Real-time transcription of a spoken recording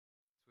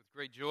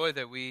Great joy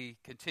that we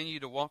continue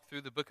to walk through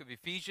the book of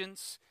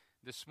Ephesians.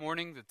 This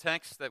morning, the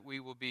text that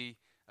we will be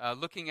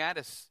looking at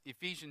is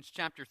Ephesians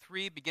chapter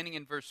 3, beginning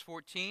in verse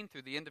 14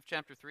 through the end of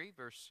chapter 3,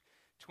 verse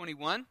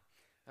 21.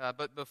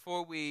 But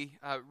before we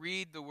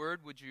read the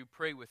word, would you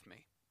pray with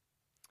me?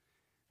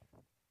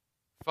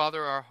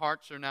 Father, our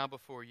hearts are now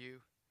before you,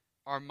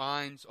 our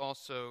minds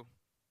also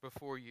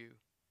before you.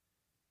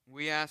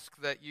 We ask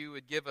that you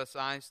would give us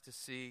eyes to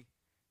see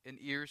and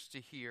ears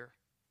to hear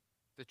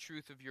the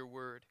truth of your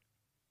word.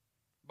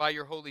 By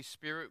your Holy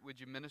Spirit, would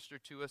you minister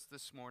to us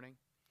this morning?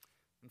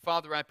 And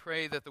Father, I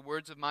pray that the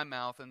words of my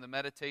mouth and the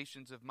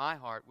meditations of my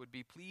heart would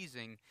be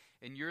pleasing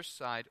in your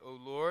sight, O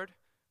Lord,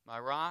 my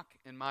rock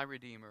and my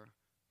redeemer.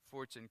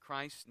 For it's in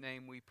Christ's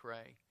name we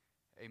pray.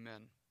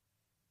 Amen.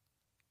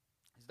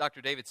 As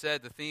Dr. David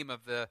said, the theme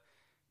of the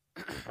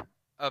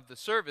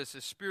service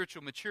is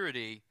spiritual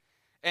maturity.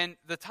 And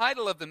the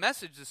title of the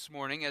message this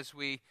morning, as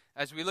we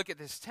look at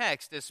this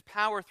text, is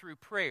Power Through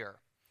Prayer.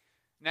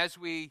 And as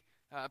we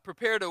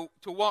prepare to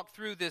walk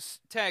through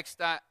this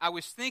text, I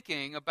was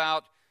thinking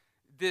about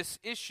this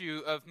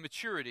issue of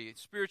maturity,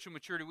 spiritual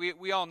maturity.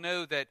 We all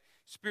know that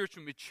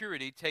spiritual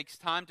maturity takes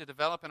time to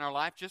develop in our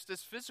life, just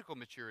as physical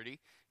maturity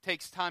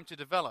takes time to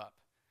develop.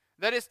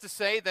 That is to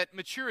say that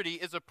maturity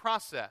is a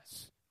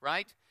process,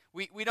 right?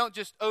 We don't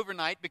just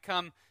overnight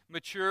become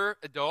mature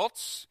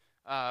adults.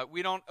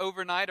 We don't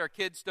overnight, our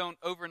kids don't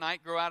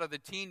overnight grow out of the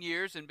teen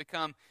years and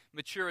become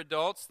mature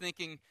adults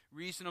thinking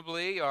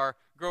reasonably, or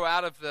grow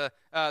out of the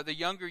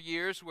younger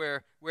years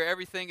where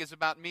everything is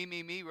about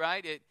me,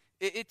 right?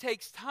 It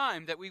takes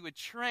time that we would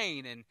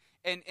train,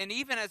 and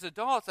even as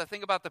adults, I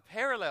think about the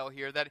parallel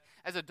here, that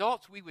as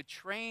adults we would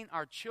train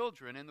our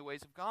children in the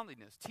ways of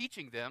godliness,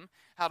 teaching them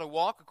how to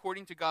walk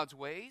according to God's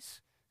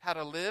ways, how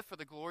to live for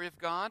the glory of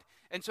God.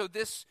 And so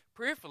this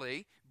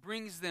prayerfully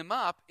brings them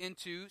up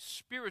into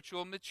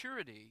spiritual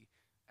maturity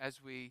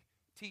as we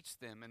teach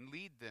them and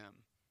lead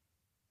them.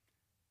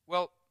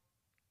 Well,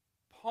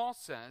 Paul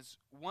says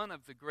one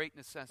of the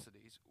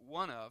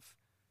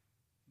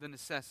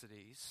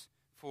necessities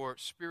for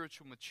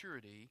spiritual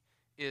maturity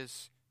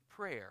is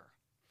prayer.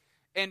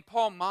 And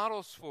Paul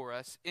models for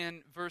us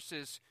in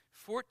verses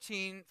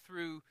 14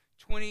 through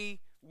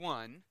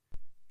 21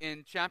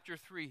 in chapter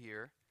 3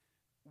 here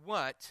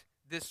what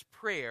this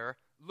prayer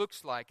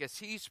looks like as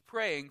he's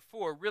praying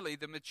for really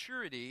the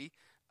maturity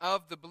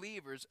of the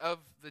believers of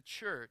the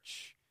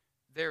church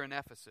there in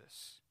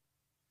Ephesus.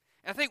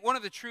 And I think one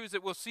of the truths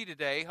that we'll see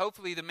today,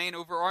 hopefully the main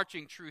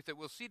overarching truth that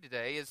we'll see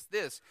today, is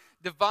this: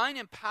 divine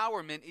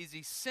empowerment is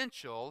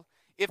essential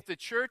if the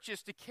church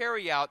is to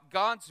carry out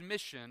God's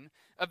mission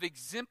of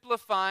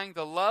exemplifying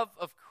the love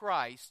of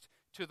Christ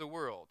to the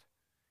world.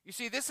 You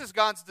see, this is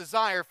God's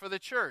desire for the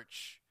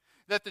church,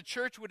 that the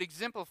church would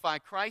exemplify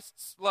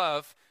Christ's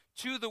love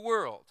to the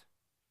world.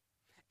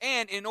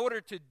 And in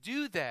order to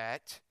do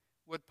that,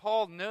 what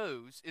Paul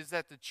knows is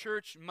that the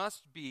church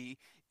must be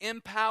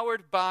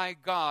empowered by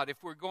God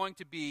if we're going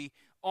to be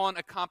on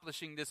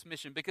accomplishing this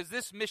mission, because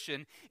this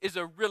mission is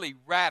a really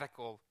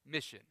radical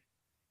mission.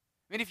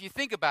 I mean, if you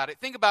think about it,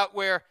 think about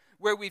where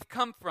we've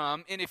come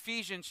from in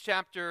Ephesians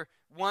chapter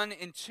 1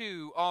 and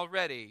 2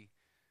 already.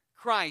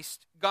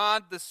 Christ,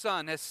 God the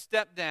Son, has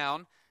stepped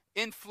down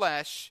in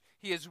flesh.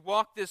 He has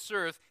walked this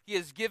earth. He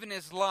has given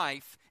his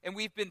life. And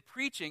we've been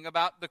preaching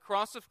about the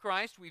cross of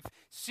Christ. We've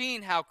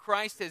seen how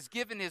Christ has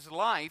given his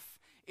life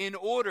in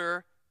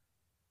order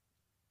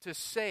to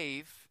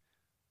save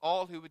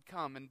all who would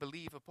come and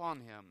believe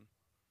upon him.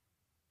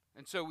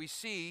 And so we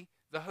see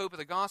the hope of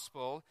the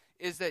gospel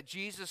is that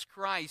Jesus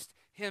Christ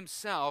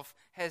himself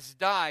has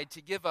died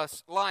to give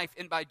us life.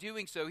 And by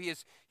doing so, he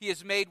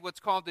has made what's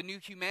called the new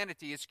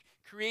humanity. He has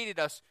created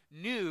us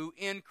new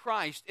in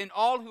Christ. And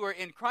all who are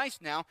in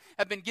Christ now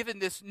have been given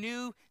this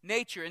new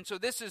nature. And so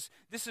this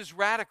is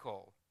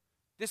radical.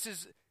 This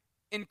is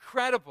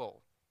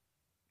incredible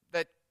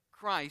that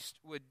Christ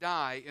would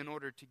die in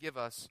order to give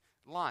us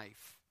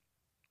life.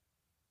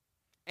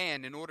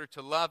 And in order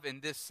to love in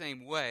this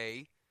same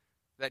way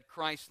that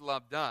Christ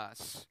loved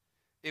us,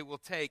 it will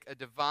take a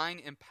divine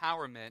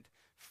empowerment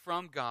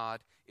from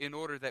God in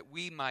order that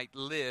we might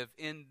live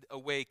in a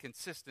way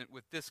consistent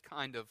with this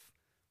kind of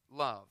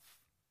love.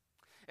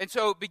 And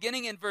so,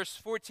 beginning in verse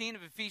 14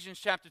 of Ephesians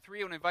chapter 3,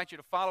 I want to invite you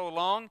to follow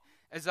along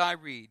as I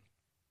read.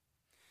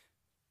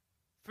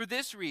 For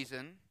this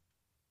reason,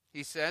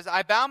 he says,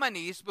 I bow my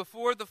knees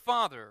before the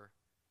Father,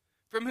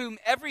 from whom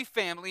every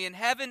family in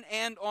heaven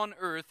and on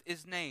earth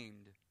is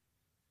named,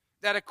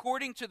 that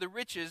according to the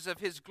riches of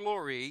his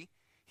glory,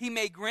 he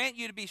may grant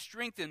you to be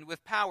strengthened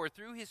with power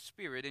through his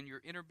Spirit in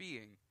your inner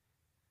being,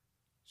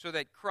 so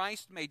that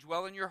Christ may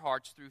dwell in your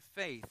hearts through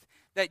faith,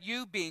 that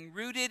you, being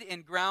rooted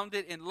and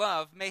grounded in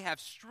love, may have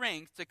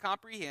strength to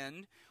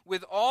comprehend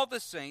with all the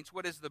saints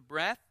what is the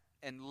breadth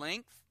and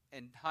length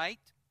and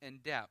height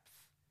and depth,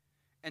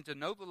 and to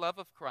know the love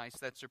of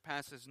Christ that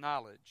surpasses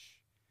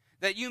knowledge,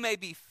 that you may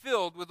be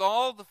filled with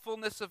all the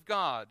fullness of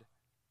God.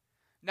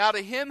 Now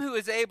to him who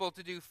is able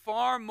to do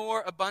far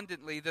more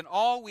abundantly than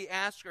all we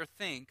ask or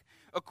think,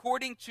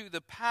 according to the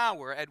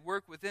power at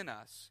work within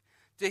us,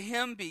 To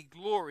him be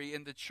glory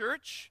in the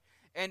church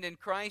and in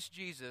Christ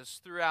Jesus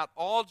throughout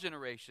all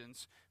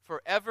generations,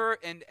 forever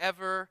and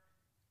ever.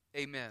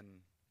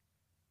 Amen.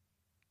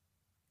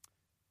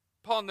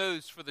 Paul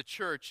knows for the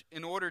church,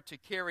 in order to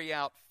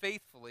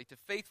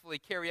faithfully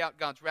carry out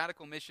God's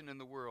radical mission in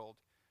the world,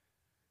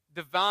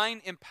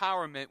 divine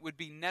empowerment would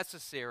be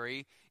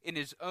necessary in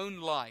his own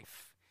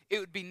life. It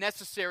would be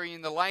necessary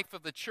in the life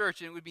of the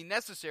church, and it would be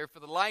necessary for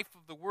the life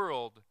of the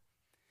world.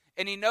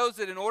 And he knows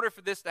that in order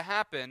for this to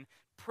happen,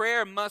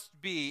 prayer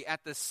must be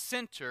at the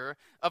center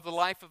of the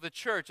life of the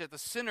church, at the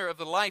center of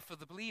the life of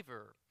the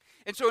believer.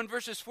 And so in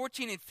verses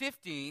 14 and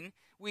 15,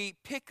 we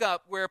pick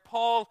up where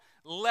Paul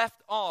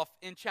left off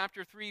in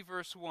chapter 3,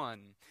 verse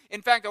 1.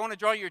 In fact, I want to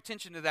draw your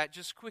attention to that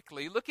just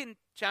quickly. Look in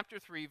chapter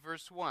 3,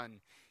 verse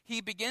 1. He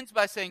begins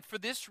by saying, "For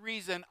this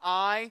reason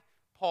I,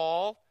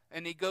 Paul,"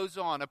 and he goes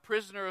on, "a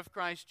prisoner of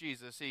Christ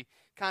Jesus." He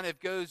kind of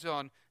goes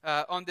on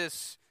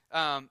this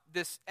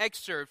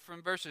excerpt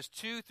from verses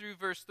 2 through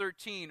verse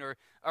 13,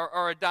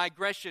 or a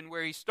digression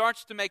where he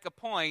starts to make a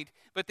point,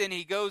 but then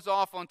he goes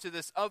off onto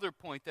this other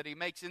point that he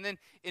makes. And then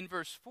in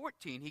verse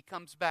 14, he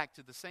comes back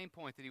to the same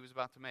point that he was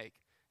about to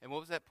make. And what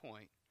was that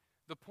point?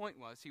 The point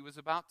was he was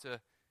about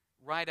to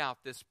write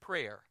out this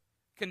prayer,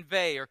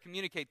 convey or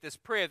communicate this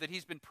prayer that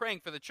he's been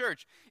praying for the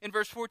church. In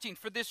verse 14,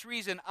 "For this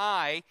reason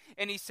I,"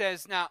 and he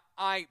says, "Now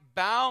I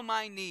bow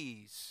my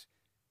knees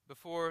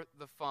before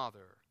the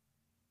Father."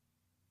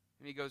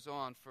 And he goes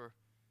on,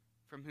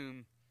 from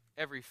whom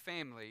every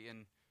family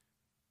in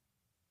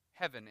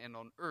heaven and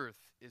on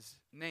earth is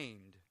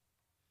named.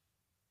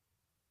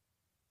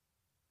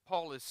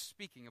 Paul is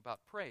speaking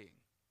about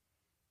praying.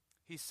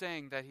 He's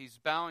saying that he's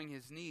bowing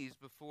his knees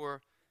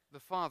before the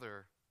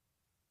Father.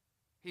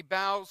 He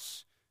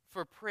bows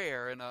for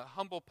prayer in a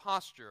humble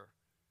posture.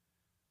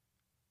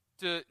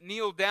 To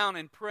kneel down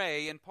and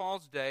pray in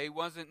Paul's day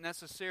wasn't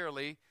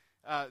necessarily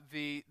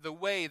the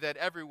way that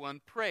everyone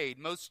prayed.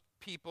 Most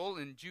people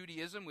in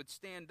Judaism would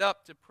stand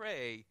up to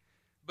pray.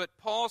 But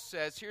Paul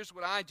says, here's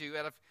what I do.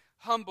 Out of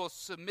humble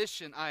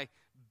submission, I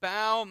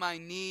bow my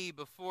knee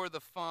before the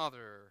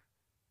Father.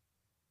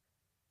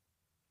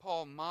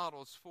 Paul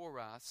models for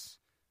us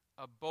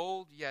a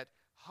bold yet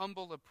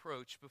humble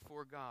approach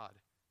before God.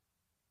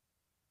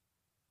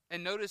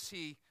 And notice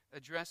he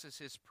addresses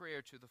his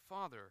prayer to the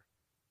Father.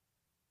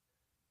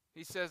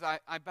 He says,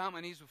 I bow my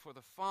knees before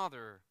the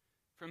Father,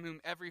 from whom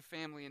every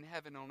family in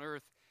heaven and on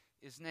earth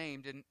is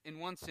named. And in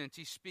one sense,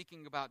 he's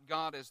speaking about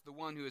God as the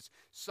one who is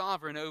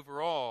sovereign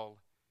over all.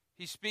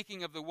 He's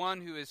speaking of the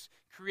one who has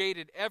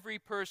created every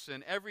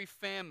person, every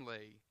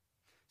family.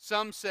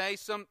 Some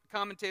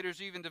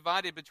commentators are even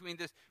divided between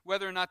this,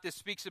 whether or not this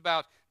speaks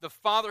about the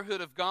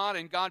fatherhood of God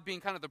and God being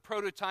kind of the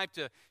prototype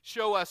to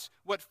show us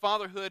what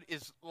fatherhood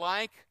is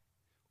like,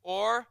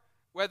 or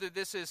whether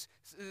this is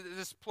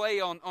this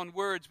play on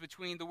words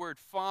between the word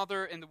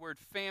father and the word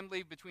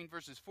family, between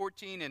verses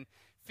 14 and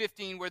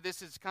 15, where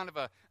this is kind of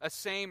a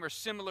same or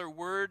similar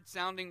word,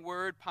 sounding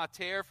word,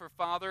 pater for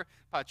father,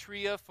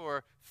 patria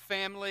for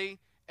family,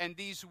 and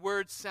these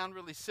words sound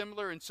really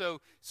similar. And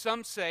so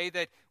some say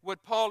that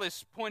what Paul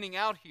is pointing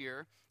out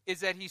here is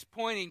that he's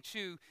pointing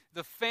to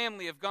the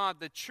family of God,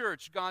 the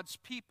church, God's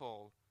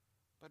people.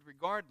 But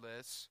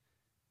regardless,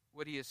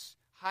 what he is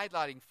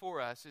highlighting for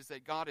us is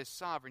that God is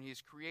sovereign. He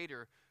is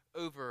creator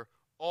over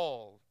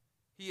all.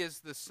 He is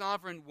the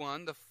sovereign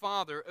one, the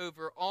Father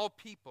over all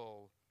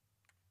people.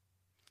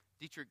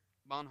 Dietrich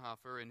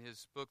Bonhoeffer, in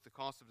his book, The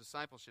Cost of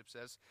Discipleship,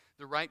 says,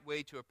 the right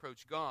way to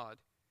approach God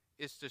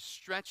is to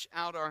stretch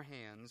out our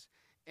hands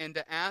and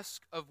to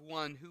ask of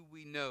one who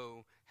we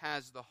know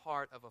has the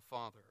heart of a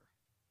father.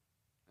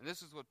 And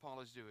this is what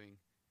Paul is doing.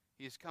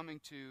 He is coming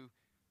to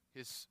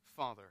his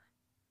Father.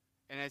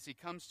 And as he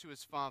comes to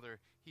his Father,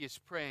 he is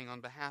praying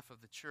on behalf of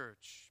the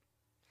church.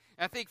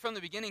 And I think from the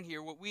beginning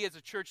here, what we as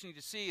a church need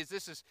to see is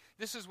this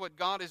is what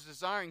God is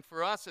desiring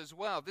for us as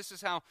well. This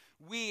is how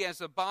we as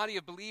a body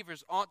of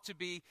believers ought to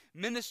be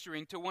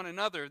ministering to one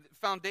another.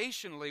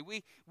 Foundationally,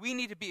 we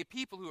need to be a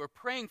people who are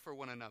praying for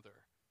one another.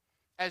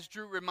 As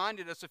Drew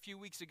reminded us a few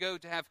weeks ago,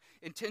 to have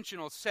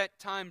intentional set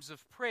times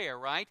of prayer,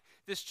 right?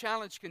 This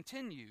challenge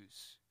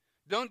continues.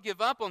 Don't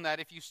give up on that.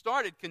 If you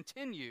started,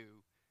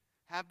 continue.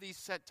 Have these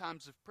set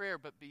times of prayer,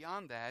 but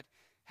beyond that,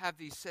 have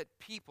these set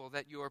people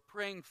that you are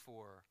praying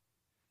for.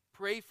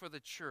 Pray for the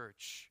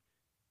church.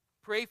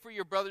 Pray for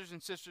your brothers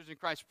and sisters in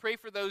Christ. Pray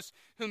for those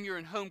whom you're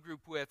in home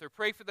group with, or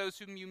pray for those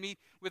whom you meet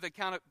with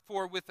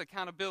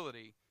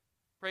accountability.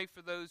 Pray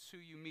for those who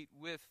you meet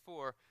with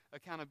for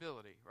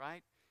accountability,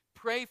 right?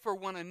 Pray for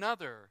one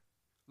another.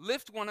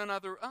 Lift one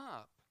another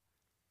up.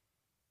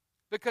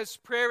 Because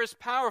prayer is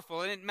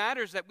powerful, and it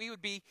matters that we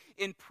would be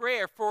in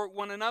prayer for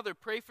one another.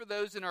 Pray for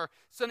those in our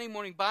Sunday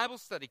morning Bible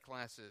study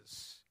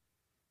classes.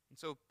 And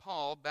so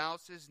Paul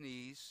bows his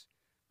knees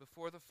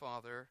before the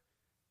Father,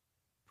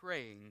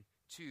 praying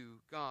to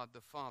God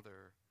the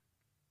Father.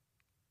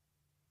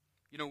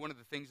 You know, one of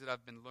the things that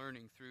I've been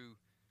learning through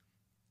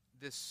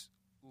this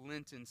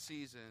Lenten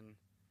season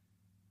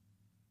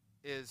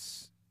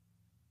is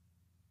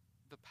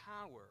the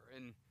power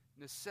and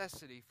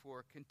necessity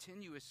for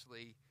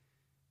continuously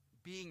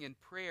being in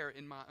prayer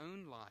in my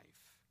own life.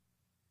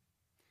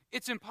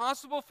 It's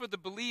impossible for the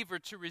believer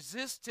to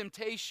resist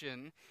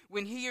temptation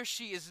when he or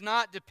she is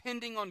not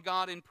depending on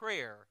God in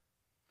prayer.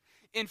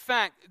 In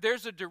fact,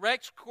 there's a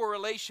direct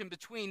correlation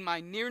between my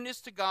nearness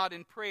to God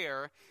in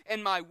prayer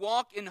and my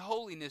walk in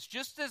holiness,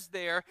 just as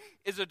there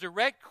is a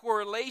direct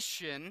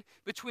correlation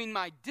between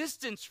my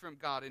distance from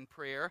God in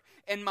prayer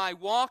and my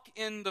walk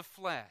in the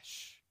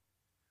flesh.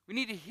 We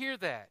need to hear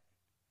that.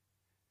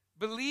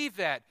 Believe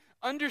that.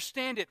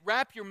 Understand it.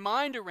 Wrap your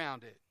mind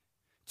around it.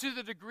 To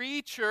the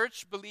degree,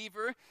 church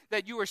believer,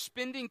 that you are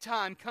spending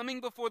time coming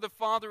before the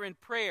Father in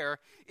prayer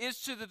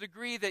is to the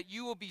degree that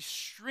you will be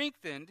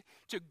strengthened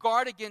to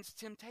guard against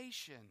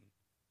temptation.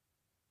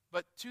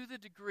 But to the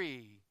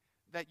degree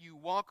that you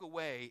walk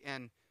away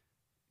and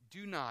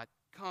do not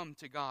come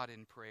to God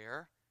in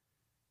prayer,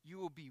 you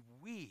will be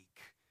weak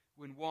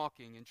when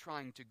walking and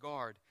trying to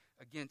guard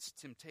against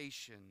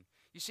temptation.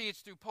 You see, it's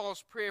through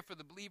Paul's prayer for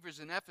the believers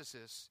in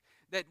Ephesus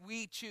that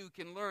we too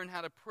can learn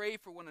how to pray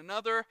for one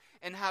another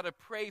and how to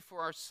pray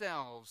for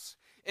ourselves.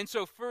 And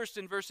so first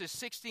in verses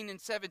 16 and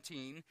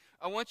 17,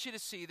 I want you to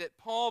see that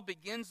Paul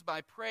begins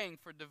by praying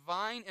for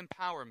divine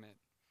empowerment.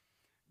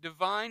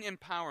 Divine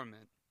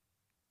empowerment.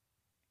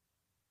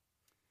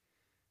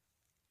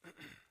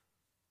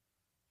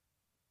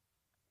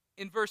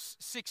 In verse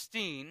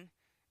 16,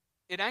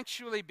 it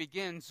actually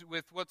begins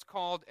with what's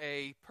called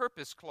a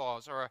purpose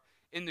clause, or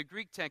in the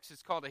Greek text,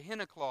 it's called a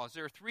hina clause.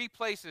 There are three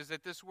places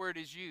that this word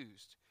is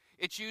used.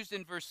 It's used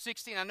in verse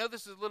 16. I know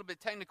this is a little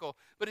bit technical,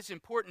 but it's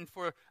important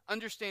for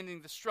understanding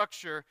the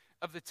structure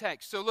of the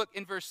text. So look,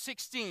 in verse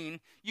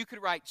 16, you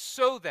could write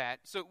so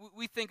that. So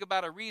we think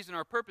about a reason or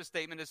a purpose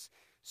statement as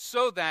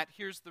so that,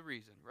 here's the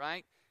reason,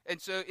 right?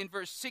 And so in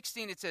verse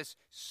 16 it says,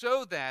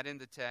 so that in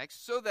the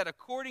text, so that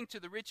according to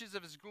the riches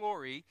of his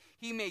glory,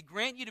 he may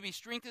grant you to be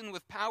strengthened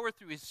with power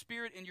through his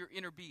Spirit in your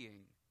inner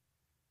being.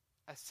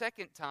 A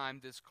second time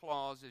this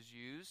clause is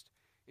used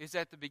is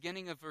at the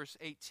beginning of verse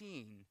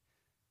 18.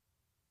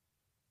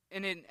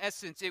 And in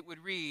essence, it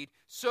would read,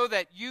 so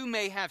that you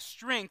may have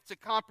strength to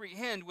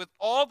comprehend with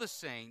all the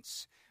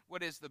saints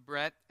what is the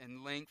breadth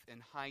and length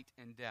and height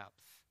and depth.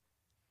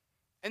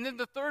 And then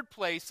the third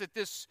place that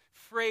this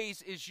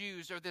phrase is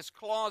used, or this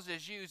clause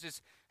is used,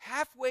 is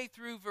halfway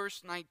through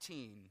verse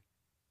 19.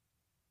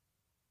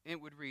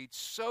 It would read,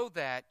 so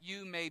that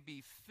you may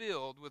be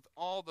filled with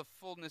all the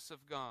fullness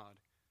of God.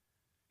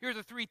 Here are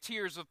the three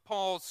tiers of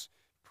Paul's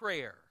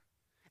prayer.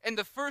 And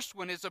the first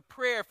one is a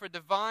prayer for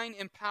divine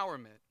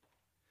empowerment.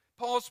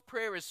 Paul's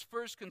prayer is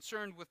first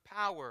concerned with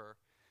power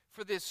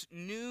for this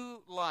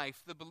new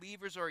life the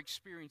believers are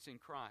experiencing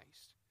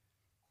Christ.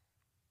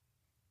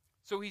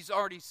 So we've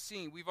already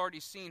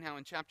seen how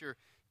in chapter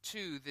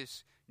 2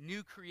 this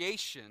new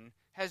creation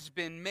has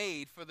been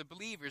made for the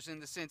believers in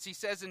the sense. He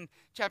says in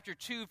chapter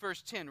 2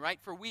 verse 10, right?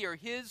 For we are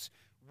his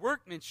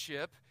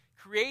workmanship,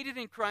 created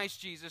in Christ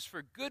Jesus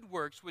for good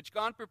works, which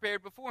God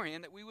prepared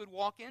beforehand that we would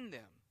walk in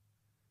them.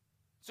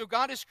 So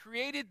God has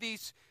created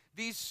these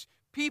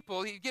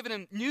people. He's given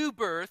them new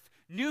birth,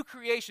 new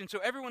creation. So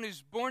everyone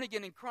who's born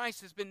again in Christ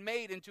has been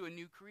made into a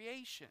new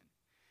creation.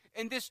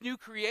 And this new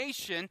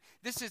creation,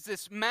 this is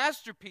this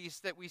masterpiece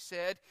that we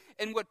said.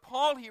 And what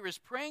Paul here is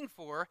praying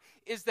for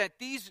is that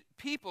these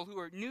people who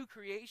are new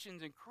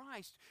creations in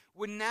Christ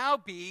would now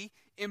be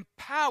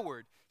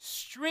empowered,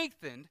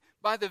 strengthened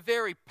by the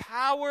very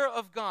power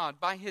of God,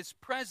 by his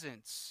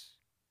presence.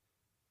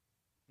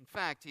 In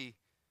fact,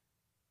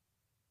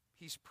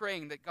 he's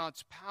praying that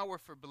God's power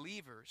for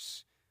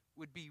believers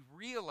would be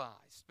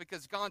realized,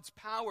 because God's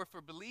power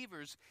for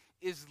believers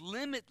is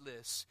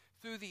limitless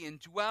through the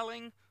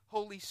indwelling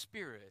Holy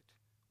Spirit.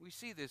 We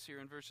see this here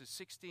in verses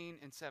 16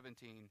 and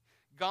 17.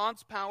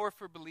 God's power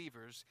for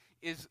believers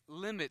is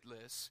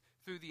limitless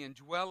through the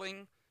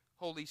indwelling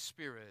Holy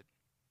Spirit.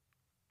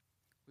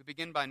 We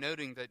begin by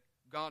noting that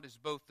God is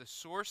both the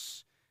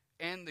source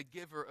and the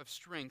giver of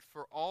strength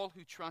for all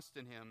who trust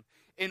in him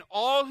and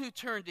all who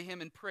turn to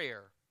him in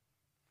prayer.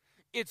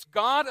 It's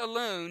God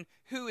alone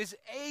who is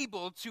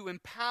able to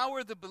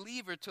empower the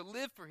believer to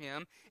live for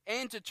him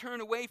and to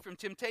turn away from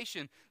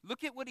temptation.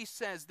 Look at what he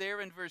says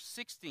there in verse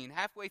 16,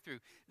 halfway through.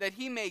 That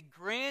he may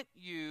grant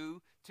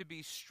you to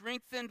be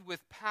strengthened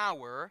with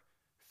power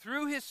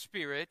through his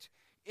Spirit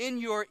in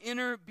your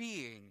inner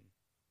being.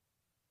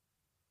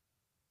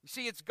 You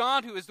see, it's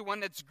God who is the one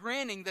that's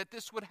granting that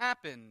this would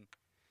happen.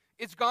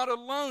 It's God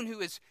alone who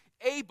is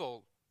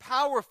able,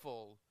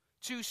 powerful,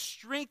 to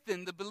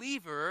strengthen the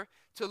believer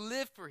to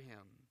live for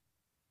him.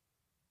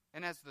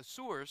 And as the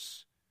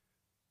source,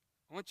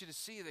 I want you to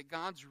see that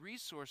God's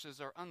resources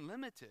are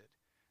unlimited.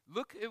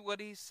 Look at what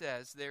he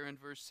says there in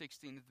verse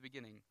 16 at the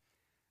beginning.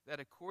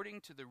 That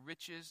according to the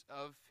riches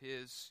of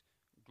his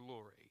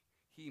glory,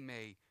 he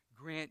may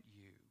grant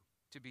you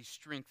to be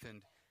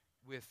strengthened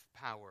with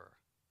power.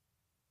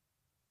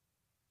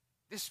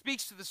 This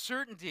speaks to the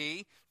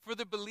certainty for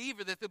the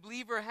believer that the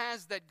believer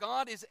has that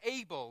God is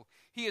able.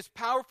 He is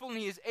powerful and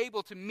he is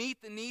able to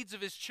meet the needs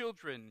of his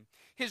children.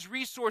 His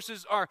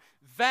resources are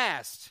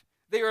vast.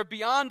 They are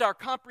beyond our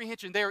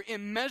comprehension. They are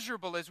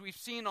immeasurable, as we've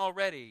seen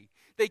already.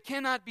 They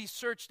cannot be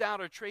searched out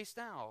or traced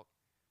out.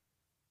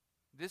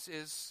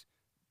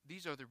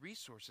 These are the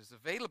resources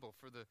available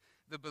for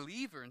the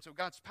believer. And so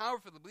God's power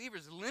for the believer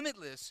is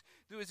limitless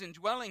through his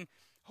indwelling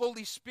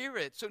Holy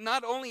Spirit. So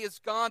not only is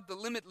God the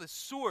limitless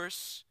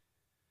source,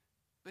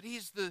 but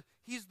he's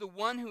the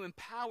one who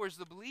empowers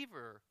the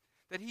believer,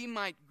 that he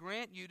might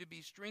grant you to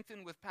be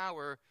strengthened with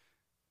power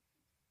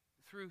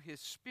through his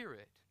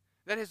Spirit.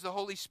 That is the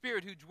Holy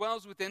Spirit who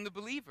dwells within the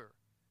believer.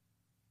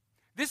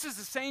 This is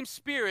the same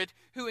Spirit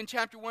who in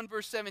chapter 1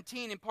 verse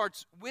 17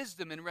 imparts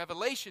wisdom and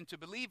revelation to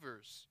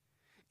believers,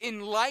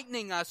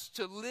 enlightening us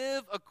to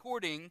live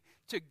according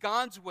to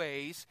God's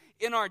ways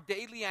in our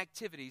daily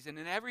activities and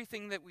in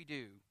everything that we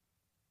do.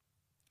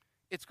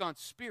 It's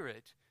God's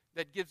Spirit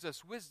that gives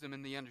us wisdom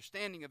in the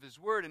understanding of his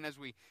word. And as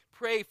we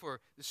pray for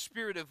the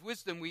spirit of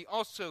wisdom, we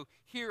also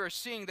here are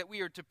seeing that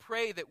we are to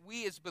pray that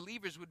we as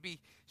believers would be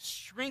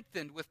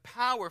strengthened with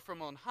power from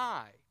on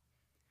high.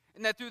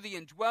 And that through the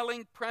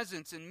indwelling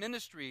presence and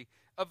ministry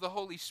of the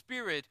Holy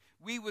Spirit,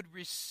 we would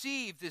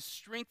receive this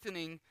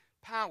strengthening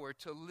power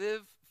to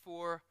live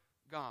for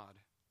God.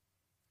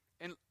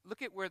 And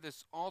look at where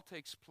this all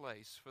takes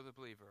place for the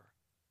believer.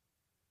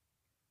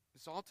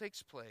 This all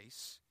takes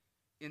place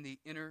in the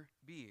inner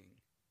being.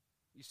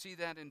 You see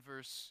that in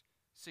verse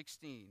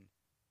 16.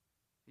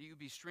 You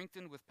be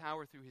strengthened with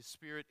power through his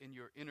Spirit in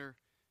your inner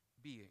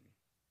being.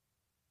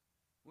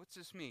 What's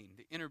this mean?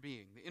 The inner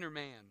being, the inner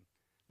man,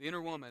 the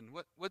inner woman.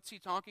 What's he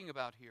talking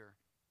about here?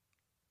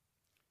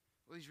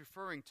 Well, he's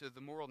referring to the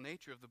moral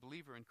nature of the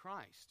believer in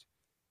Christ.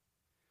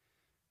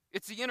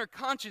 It's the inner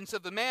conscience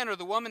of the man or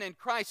the woman in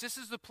Christ. This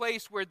is the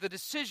place where the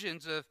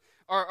decisions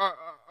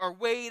are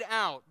weighed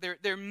out.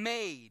 They're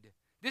made.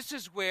 This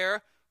is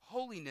where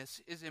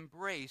holiness is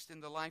embraced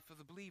in the life of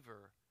the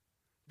believer.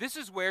 This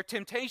is where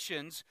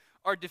temptations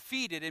are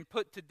defeated and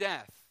put to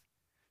death.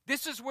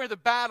 This is where the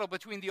battle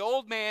between the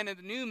old man and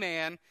the new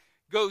man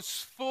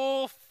goes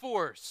full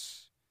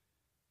force.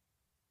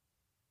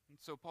 And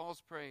so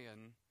Paul's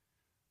praying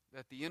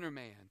that the inner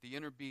man, the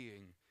inner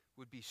being,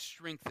 would be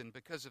strengthened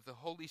because of the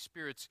Holy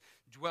Spirit's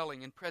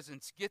dwelling and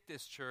presence. Get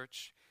this,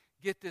 church.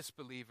 Get this,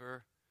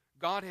 believer.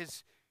 God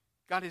has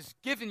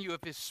given you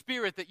of his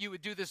Spirit that you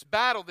would do this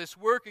battle, this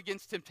work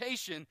against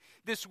temptation,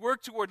 this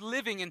work toward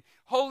living in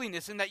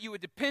holiness, and that you would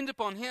depend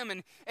upon him.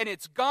 And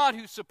it's God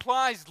who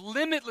supplies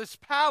limitless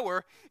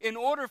power in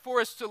order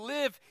for us to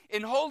live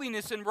in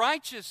holiness and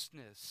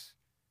righteousness,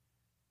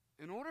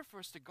 in order for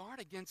us to guard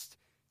against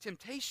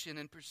temptation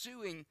and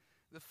pursuing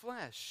the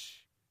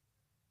flesh.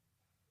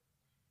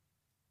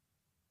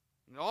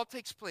 And it all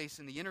takes place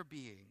in the inner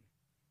being.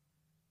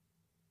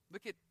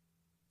 Look at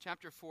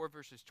chapter 4,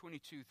 verses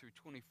 22 through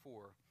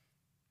 24.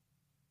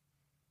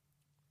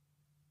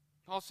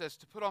 Paul says,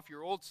 to put off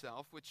your old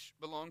self, which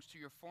belongs to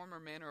your former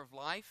manner of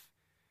life,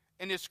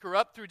 and is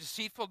corrupt through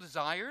deceitful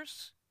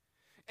desires,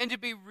 and to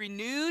be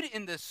renewed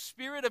in the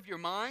spirit of your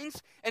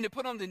minds, and to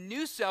put on the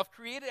new self,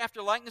 created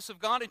after likeness of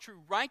God in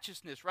true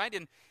righteousness, right?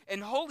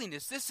 And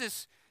holiness.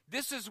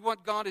 This is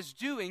what God is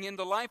doing in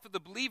the life of the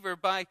believer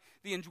by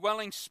the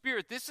indwelling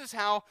Spirit. This is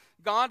how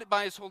God,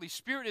 by his Holy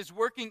Spirit, is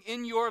working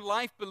in your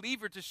life,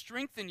 believer, to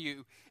strengthen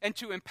you and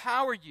to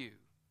empower you.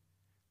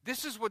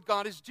 This is what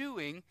God is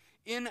doing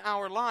in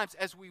our lives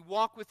as we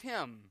walk with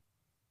him.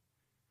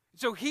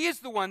 So he is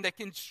the one that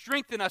can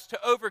strengthen us to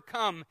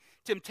overcome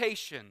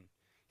temptation.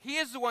 He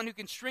is the one who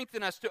can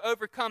strengthen us to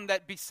overcome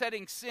that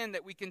besetting sin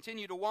that we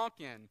continue to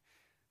walk in.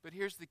 But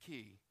here's the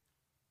key.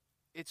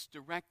 It's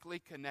directly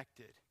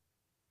connected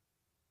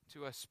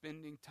to us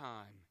spending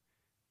time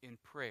in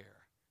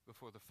prayer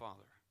before the Father.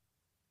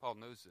 Paul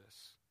knows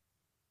this.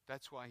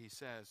 That's why he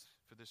says,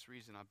 for this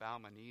reason I bow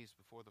my knees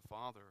before the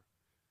Father.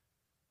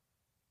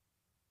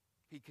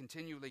 He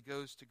continually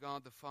goes to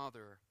God the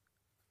Father.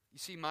 You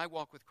see, my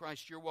walk with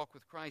Christ, your walk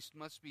with Christ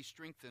must be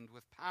strengthened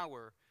with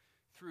power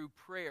through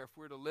prayer if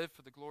we're to live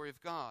for the glory of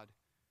God.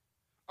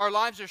 Our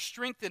lives are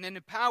strengthened and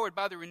empowered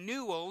by the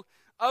renewal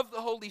of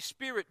the Holy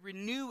Spirit,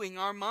 renewing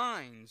our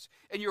minds.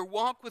 And your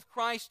walk with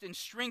Christ in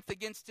strength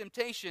against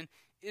temptation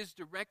is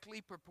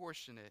directly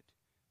proportionate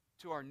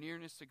to our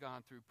nearness to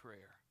God through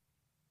prayer.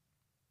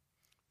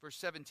 Verse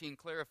 17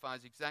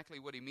 clarifies exactly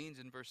what he means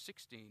in verse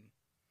 16.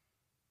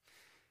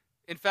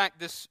 In fact,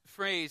 this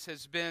phrase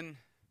has been,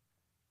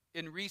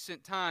 in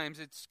recent times,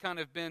 it's kind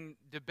of been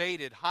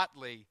debated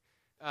hotly,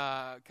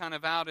 kind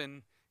of out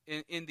in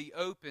the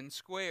open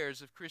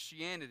squares of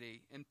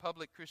Christianity, in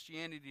public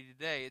Christianity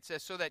today. It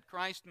says, so that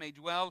Christ may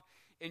dwell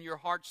in your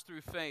hearts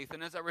through faith.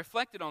 And as I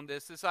reflected on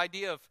this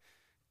idea of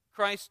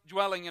Christ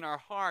dwelling in our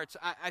hearts,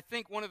 I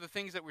think one of the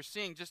things that we're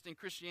seeing just in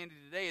Christianity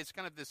today is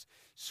kind of this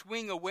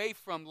swing away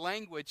from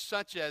language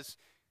such as,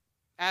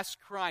 ask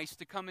Christ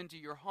to come into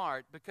your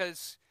heart,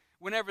 because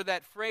whenever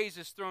that phrase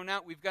is thrown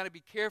out, we've got to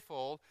be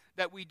careful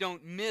that we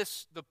don't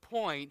miss the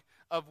point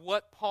of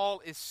what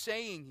Paul is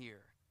saying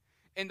here.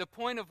 And the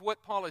point of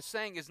what Paul is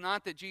saying is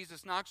not that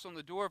Jesus knocks on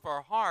the door of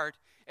our heart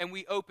and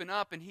we open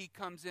up and he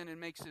comes in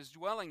and makes his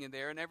dwelling in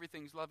there and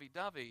everything's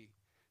lovey-dovey.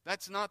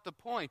 That's not the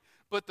point.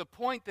 But the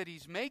point that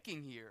he's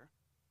making here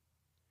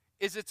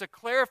is it's a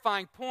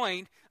clarifying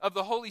point of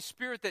the Holy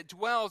Spirit that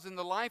dwells in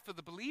the life of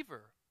the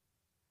believer.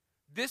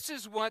 This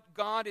is what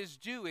God is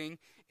doing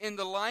in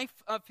the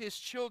life of his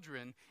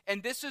children.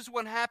 And this is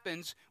what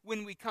happens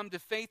when we come to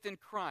faith in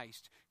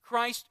Christ.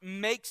 Christ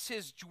makes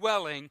his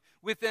dwelling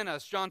within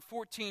us. John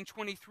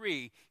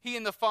 14:23. He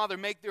and the Father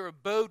make their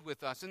abode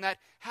with us. And that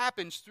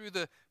happens through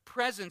the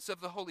presence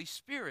of the Holy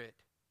Spirit.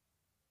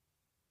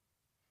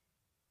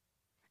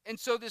 And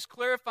so this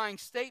clarifying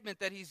statement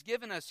that he's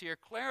given us here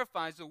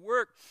clarifies the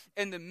work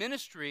and the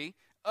ministry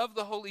of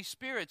the Holy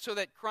Spirit so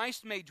that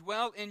Christ may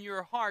dwell in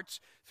your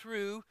hearts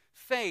through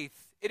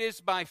faith. It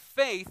is by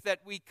faith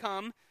that we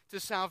come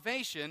to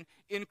salvation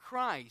in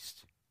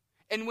Christ.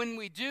 And when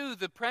we do,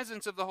 the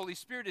presence of the Holy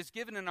Spirit is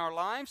given in our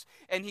lives,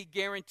 and he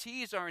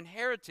guarantees our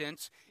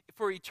inheritance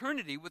for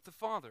eternity with the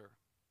Father.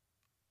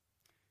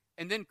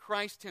 And then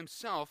Christ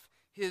himself,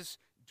 his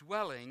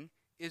dwelling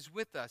is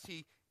with us.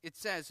 It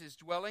says his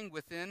dwelling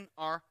within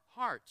our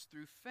hearts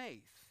through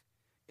faith.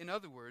 In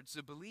other words,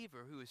 the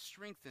believer who is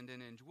strengthened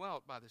and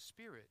indwelt by the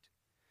Spirit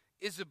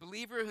is a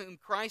believer whom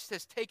Christ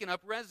has taken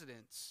up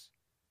residence.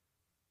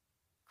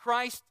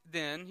 Christ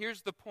then,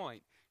 here's the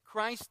point,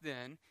 Christ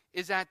then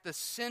is at the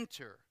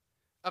center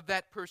of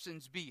that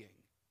person's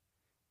being.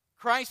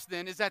 Christ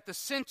then is at the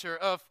center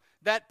of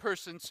that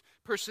person's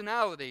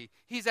personality.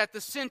 He's at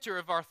the center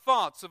of our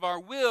thoughts, of our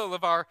will,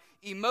 of our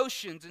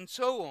emotions, and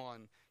so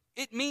on.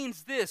 It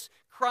means this: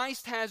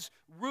 Christ has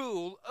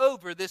rule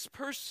over this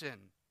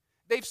person.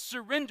 They've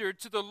surrendered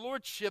to the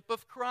lordship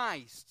of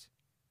Christ.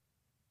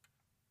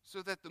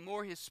 So that the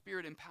more his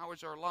Spirit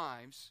empowers our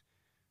lives,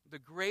 the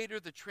greater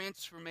the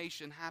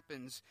transformation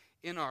happens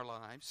in our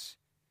lives,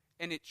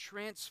 and it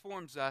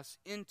transforms us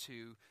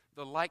into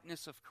the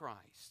likeness of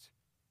Christ.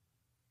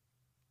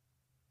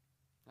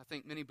 I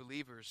think many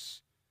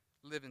believers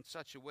live in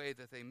such a way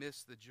that they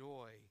miss the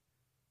joy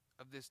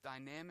of this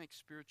dynamic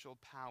spiritual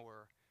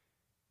power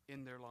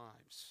in their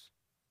lives.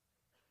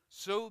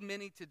 So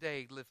many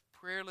today live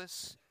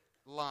prayerless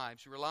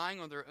lives, relying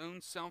on their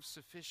own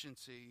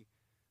self-sufficiency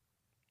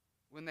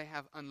when they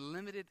have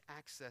unlimited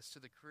access to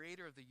the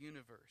Creator of the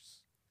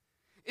universe.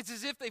 It's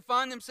as if they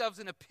find themselves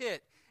in a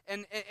pit,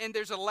 and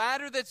there's a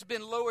ladder that's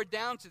been lowered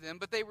down to them,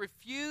 but they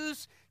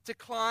refuse to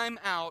climb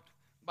out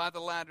by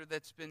the ladder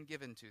that's been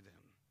given to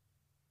them.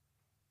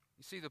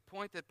 You see, the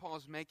point that Paul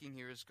is making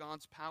here is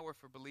God's power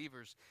for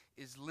believers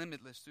is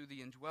limitless through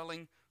the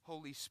indwelling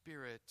Holy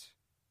Spirit.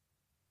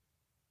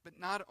 But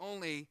not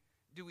only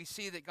do we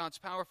see that God's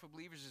power for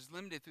believers is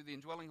limited through the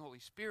indwelling Holy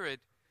Spirit,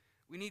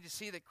 we need to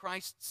see that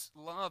Christ's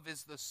love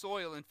is the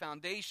soil and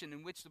foundation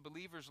in which the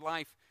believer's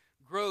life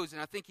grows.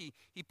 And I think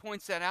he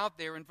points that out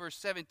there in verse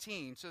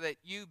 17, so that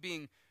you,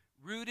 being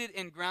rooted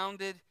and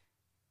grounded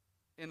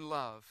in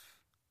love.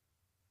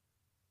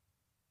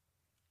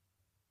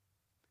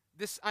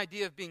 This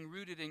idea of being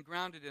rooted and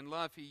grounded in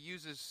love, he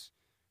uses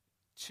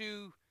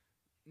two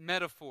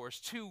metaphors,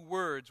 two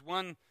words,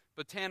 one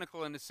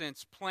botanical in a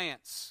sense,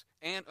 plants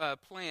and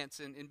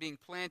being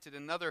planted,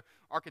 another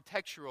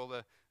architectural,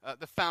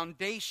 the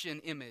foundation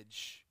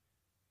image.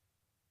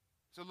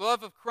 So the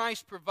love of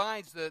Christ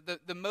provides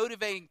the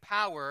motivating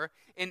power,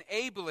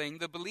 enabling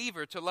the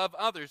believer to love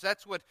others.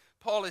 That's what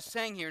Paul is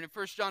saying here. And in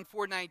 1 John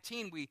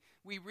 4:19,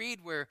 we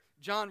read where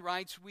John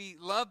writes, we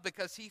love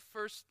because he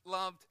first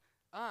loved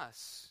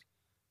us.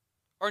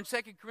 Or in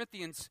 2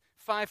 Corinthians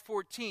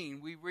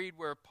 5:14, we read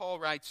where Paul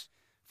writes,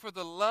 for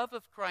the love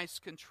of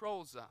Christ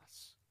controls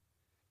us.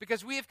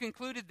 Because we have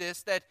concluded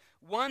this, that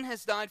one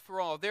has died for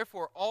all,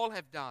 therefore all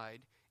have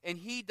died, and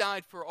he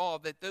died for all,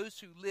 that those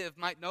who live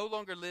might no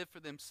longer live for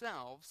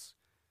themselves,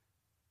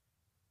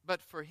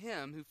 but for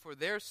him who for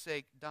their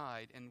sake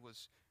died and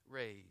was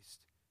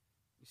raised.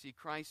 You see,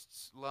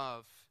 Christ's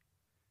love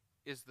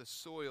is the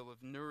soil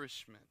of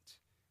nourishment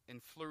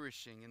and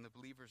flourishing in the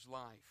believer's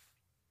life.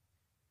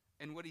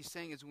 And what he's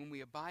saying is when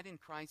we abide in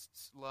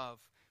Christ's love,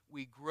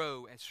 we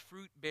grow as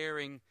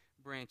fruit-bearing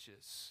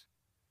branches.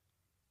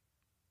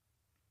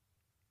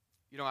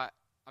 You know,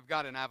 I've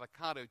got an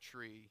avocado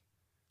tree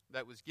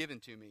that was given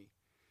to me.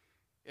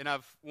 And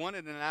I've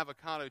wanted an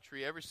avocado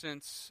tree ever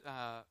since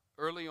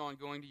early on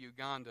going to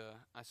Uganda.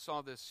 I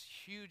saw this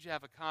huge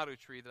avocado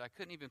tree that I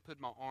couldn't even put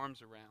my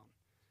arms around.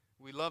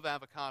 We love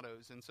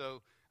avocados, and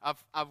so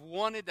I've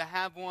wanted to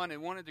have one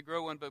and wanted to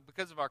grow one, but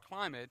because of our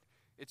climate,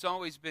 it's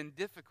always been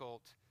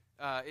difficult.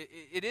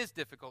 It is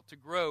difficult to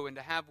grow and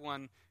to have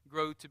one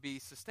grow to be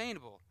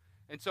sustainable.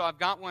 And so I've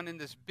got one in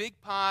this big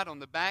pot on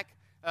the back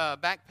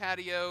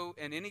patio,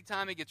 and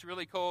anytime it gets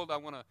really cold, I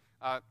want to,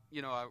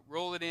 I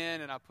roll it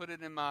in and I put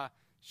it in my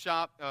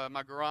shop,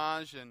 my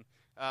garage, and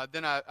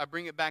then I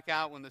bring it back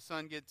out when the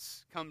sun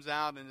comes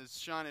out and is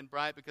shining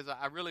bright, because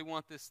I really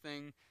want this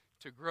thing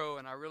to grow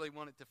and I really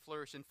want it to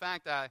flourish. In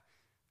fact, I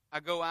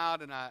go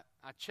out and I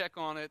check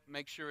on it,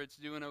 make sure it's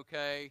doing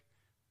okay.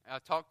 I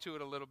talk to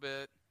it a little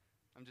bit.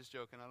 I'm just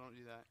joking. I don't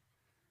do that.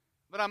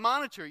 But I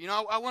monitor.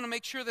 I want to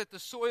make sure that the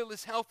soil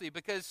is healthy,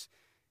 because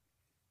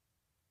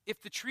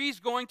if the tree's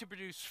going to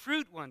produce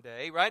fruit one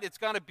day, right, it's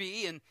got to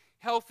be in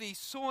healthy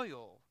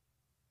soil.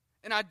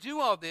 And I do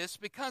all this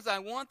because I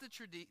want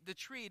the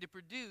tree to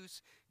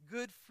produce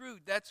good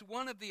fruit. That's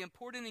one of the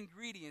important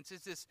ingredients,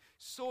 is this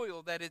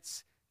soil that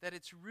it's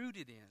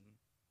rooted in.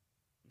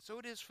 And so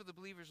it is for the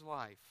believer's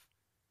life.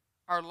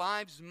 Our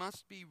lives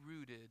must be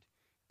rooted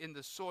in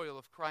the soil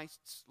of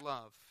Christ's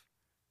love.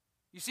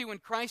 You see, when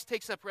Christ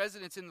takes up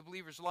residence in the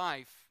believer's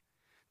life,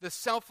 the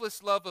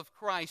selfless love of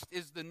Christ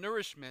is the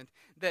nourishment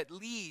that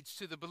leads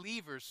to the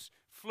believer's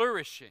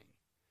flourishing,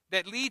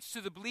 that leads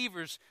to the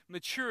believer's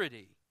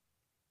maturity.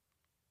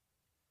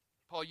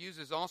 Paul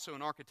uses also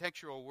an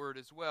architectural word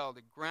as well,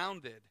 the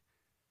grounded.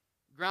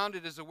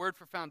 Grounded is a word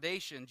for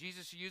foundation.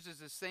 Jesus uses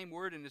the same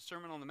word in his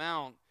Sermon on the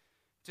Mount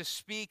to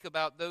speak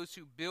about those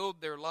who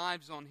build their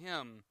lives on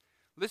him.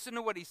 Listen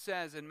to what he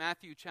says in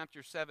Matthew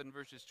chapter 7,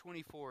 verses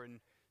 24 and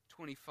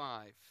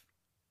 25.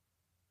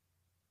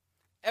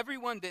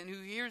 Everyone then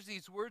who hears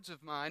these words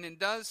of mine and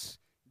does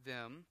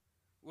them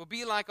will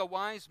be like a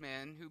wise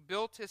man who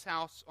built his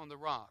house on the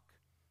rock.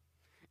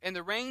 And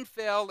the rain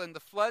fell, and the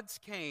floods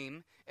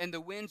came, and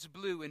the winds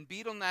blew and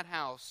beat on that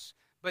house,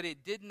 but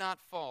it did not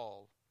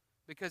fall,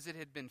 because it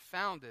had been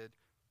founded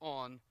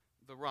on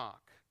the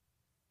rock.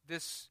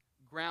 This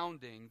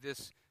grounding,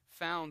 this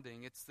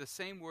founding, it's the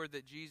same word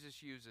that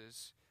Jesus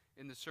uses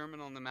in the Sermon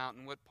on the Mount.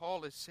 And what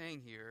Paul is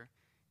saying here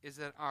is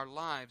that our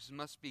lives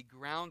must be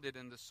grounded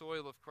in the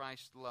soil of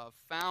Christ's love,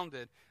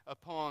 founded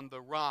upon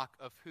the rock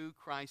of who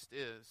Christ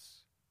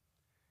is.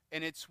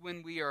 And it's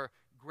when we are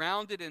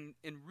grounded and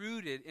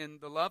rooted in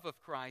the love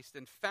of Christ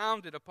and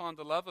founded upon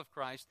the love of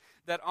Christ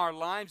that our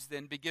lives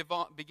then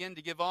begin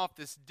to give off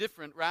this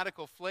different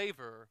radical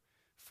flavor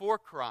for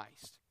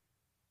Christ.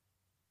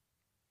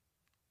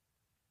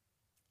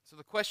 So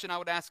the question I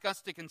would ask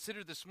us to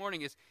consider this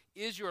morning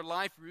is your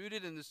life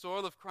rooted in the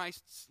soil of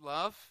Christ's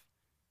love?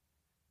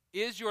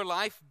 Is your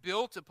life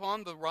built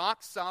upon the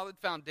rock-solid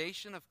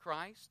foundation of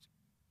Christ?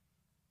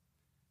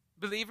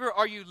 Believer,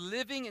 are you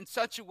living in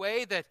such a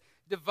way that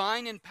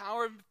divine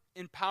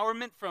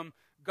empowerment from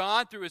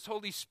God through His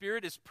Holy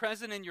Spirit is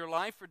present in your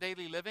life for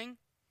daily living?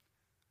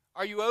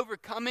 Are you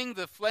overcoming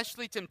the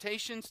fleshly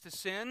temptations to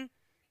sin?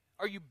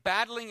 Are you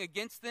battling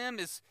against them?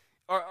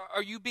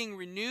 Are you being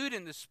renewed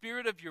in the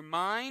spirit of your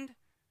mind?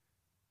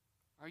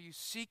 Are you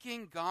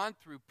seeking God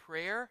through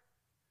prayer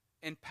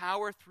and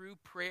power through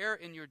prayer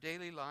in your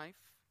daily life?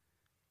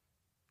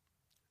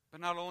 But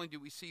not only do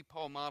we see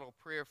Paul model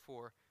prayer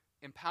for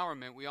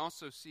empowerment, we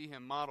also see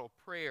him model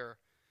prayer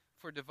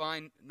for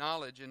divine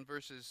knowledge in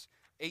verses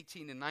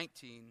 18 and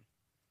 19.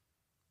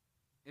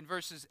 In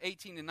verses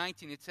 18 and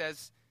 19 it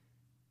says,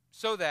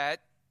 so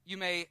that you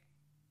may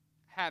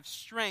have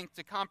strength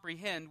to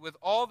comprehend with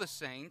all the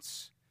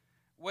saints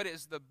what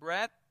is the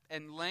breadth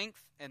and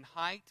length and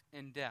height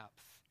and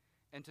depth,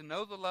 and to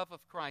know the love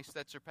of Christ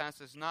that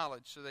surpasses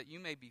knowledge, so that you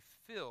may be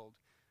filled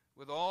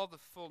with all the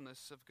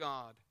fullness of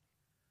God.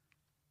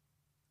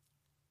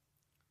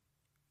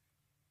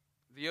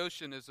 The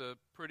ocean is a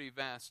pretty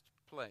vast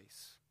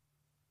place.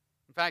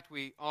 In fact,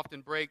 we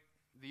often break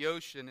the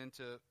ocean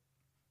into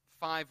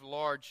 5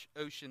 large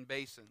ocean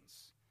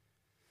basins.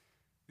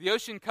 The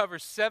ocean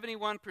covers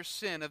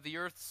 71% of the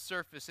Earth's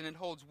surface, and it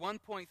holds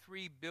 1.3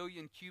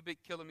 billion cubic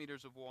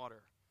kilometers of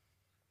water.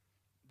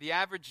 The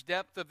average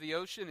depth of the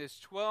ocean is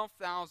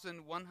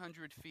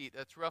 12,100 feet.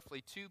 That's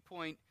roughly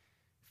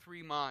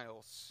 2.3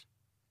 miles.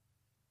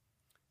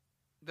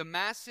 The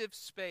massive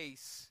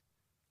space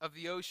of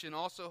the ocean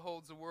also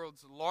holds the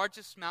world's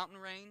largest mountain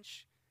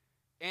range,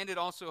 and it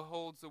also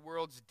holds the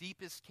world's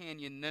deepest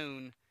canyon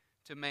known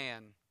to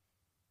man.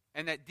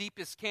 And that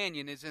deepest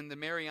canyon is in the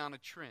Mariana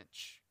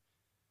Trench.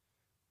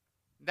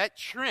 That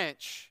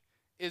trench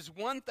is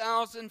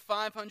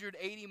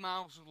 1,580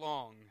 miles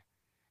long,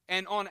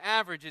 and on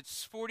average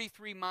it's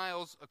 43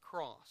 miles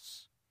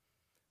across.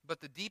 But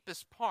the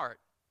deepest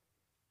part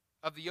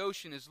of the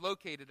ocean is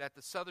located at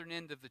the southern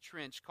end of the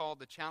trench, called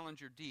the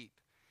Challenger Deep.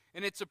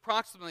 And it's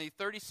approximately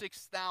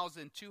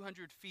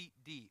 36,200 feet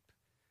deep.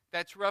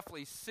 That's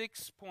roughly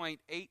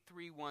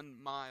 6.831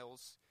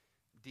 miles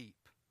deep.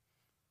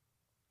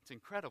 It's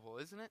incredible,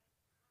 isn't it?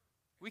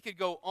 We could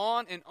go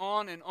on and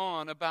on and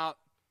on about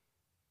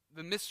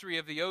the mystery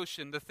of the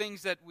ocean, the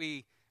things that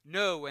we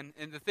know and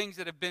the things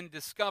that have been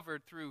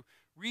discovered through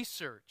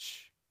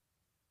research.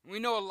 We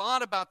know a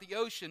lot about the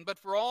ocean, but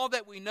for all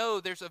that we know,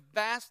 there's a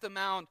vast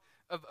amount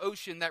of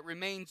ocean that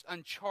remains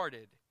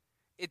uncharted.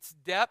 Its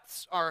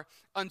depths are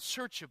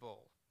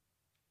unsearchable.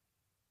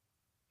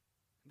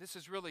 This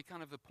is really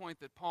kind of the point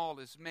that Paul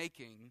is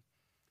making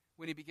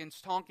when he begins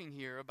talking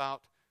here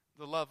about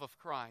the love of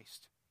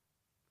Christ.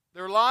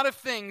 There are a lot of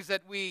things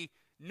that we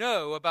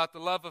know about the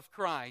love of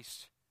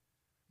Christ,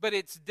 but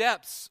its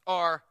depths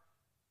are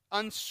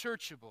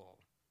unsearchable.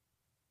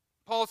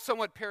 Paul's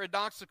somewhat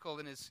paradoxical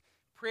in his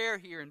prayer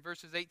here in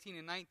verses 18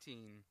 and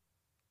 19.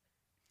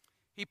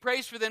 He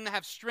prays for them to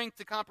have strength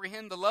to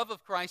comprehend the love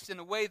of Christ in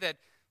a way that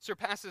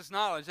surpasses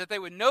knowledge, that they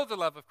would know the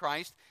love of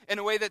Christ in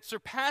a way that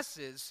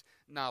surpasses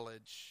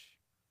knowledge.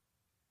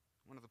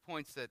 One of the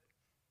points that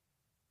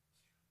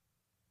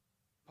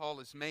Paul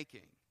is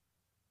making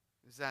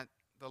is that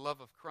the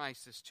love of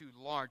Christ is too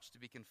large to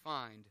be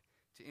confined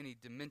to any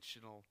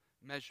dimensional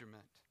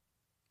measurement.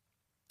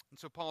 And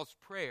so Paul's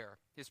prayer,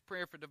 his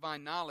prayer for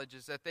divine knowledge,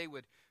 is that they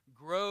would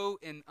grow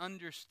in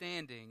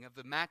understanding of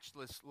the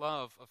matchless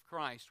love of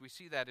Christ. We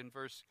see that in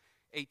verse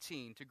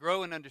 18. To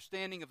grow in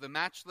understanding of the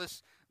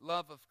matchless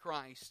love of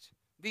Christ.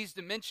 These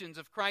dimensions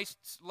of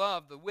Christ's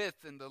love, the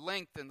width and the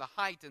length and the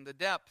height and the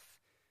depth.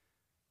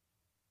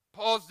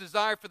 Paul's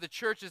desire for the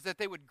church is that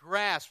they would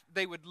grasp,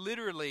 they would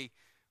literally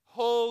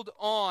hold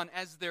on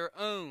as their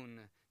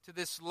own to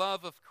this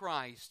love of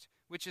Christ,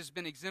 which has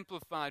been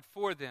exemplified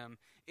for them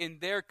in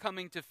their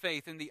coming to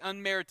faith, in the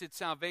unmerited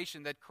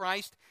salvation that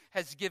Christ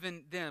has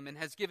given them and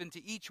has given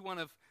to each one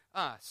of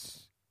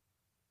us.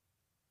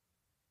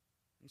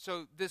 And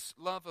so this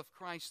love of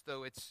Christ,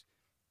 though, it's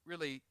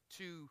really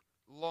too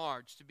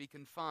large to be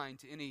confined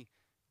to any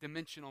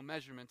dimensional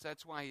measurements.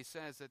 That's why he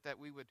says that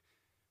we would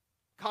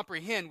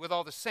comprehend with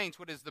all the saints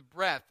what is the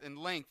breadth and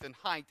length and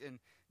height and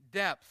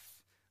depth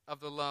of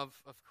the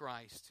love of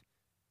Christ.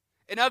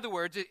 In other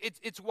words,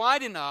 it's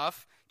wide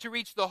enough to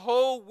reach the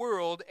whole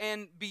world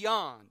and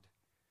beyond.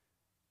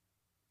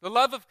 The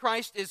love of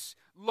Christ is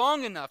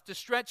long enough to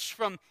stretch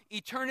from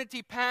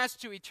eternity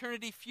past to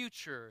eternity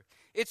future.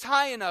 It's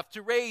high enough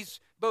to raise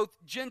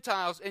both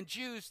Gentiles and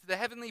Jews to the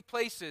heavenly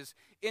places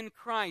in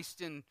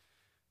Christ in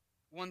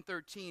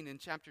 1:13 in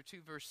chapter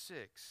 2, verse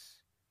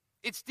 6.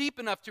 It's deep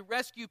enough to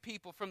rescue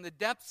people from the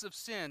depths of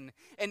sin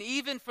and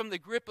even from the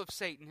grip of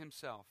Satan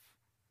himself.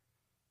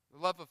 The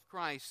love of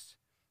Christ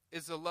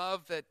is the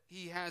love that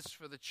he has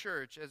for the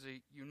church as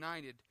a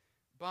united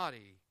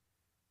body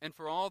and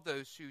for all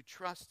those who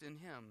trust in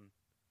him.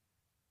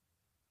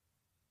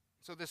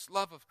 So this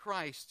love of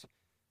Christ,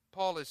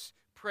 Paul is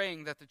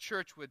praying that the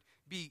church would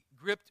be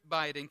gripped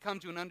by it and come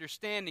to an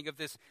understanding of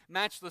this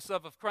matchless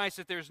love of Christ,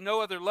 that there's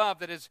no other love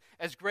that is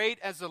as great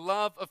as the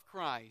love of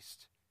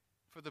Christ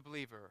for the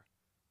believer.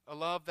 A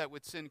love that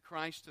would send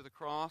Christ to the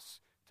cross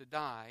to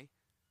die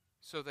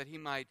so that he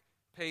might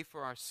pay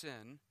for our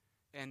sin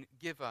and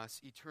give us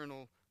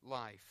eternal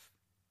life.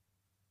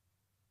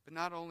 But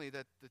not only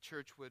that the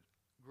church would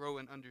grow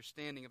in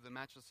understanding of the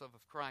matchless love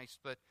of Christ,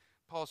 but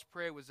Paul's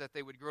prayer was that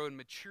they would grow in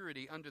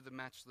maturity under the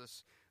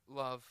matchless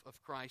love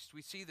of Christ.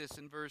 We see this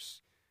in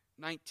verse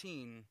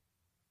 19.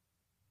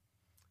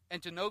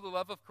 And to know the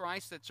love of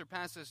Christ that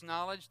surpasses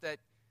knowledge, that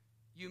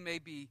you may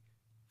be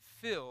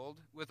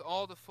filled with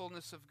all the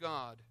fullness of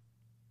God.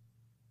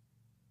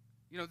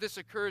 You know, this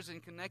occurs in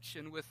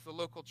connection with the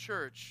local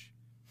church.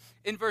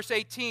 In verse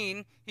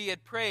 18, he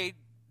had prayed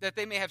that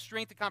they may have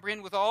strength to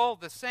comprehend with all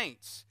the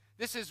saints.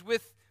 This is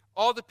with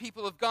all the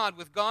people of God,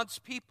 with God's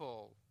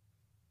people.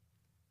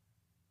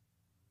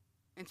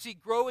 And see,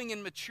 growing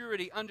in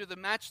maturity under the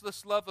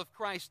matchless love of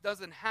Christ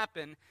doesn't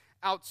happen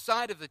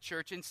outside of the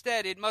church.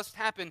 Instead, it must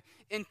happen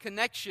in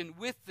connection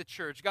with the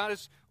church. God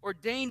has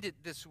ordained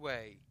it this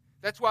way.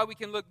 That's why we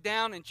can look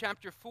down in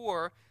chapter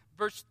 4,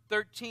 verse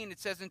 13. It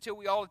says, until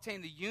we all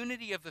attain the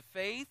unity of the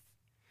faith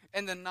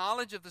and the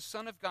knowledge of the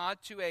Son of God,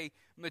 to a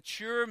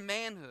mature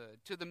manhood,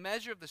 to the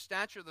measure of the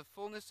stature of the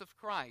fullness of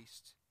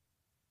Christ,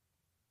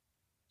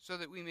 so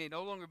that we may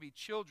no longer be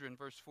children,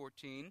 verse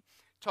 14,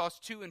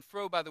 tossed to and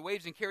fro by the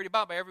waves and carried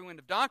about by every wind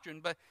of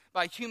doctrine, but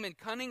by human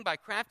cunning, by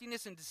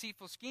craftiness and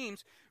deceitful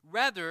schemes.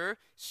 Rather,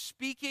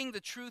 speaking the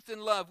truth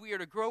in love, we are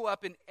to grow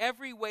up in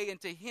every way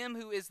into him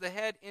who is the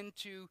head,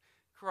 into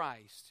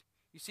Christ.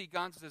 You see,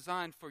 God's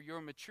design for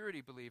your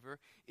maturity, believer,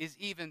 is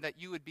even that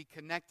you would be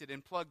connected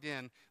and plugged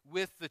in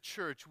with the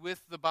church,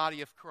 with the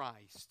body of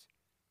Christ.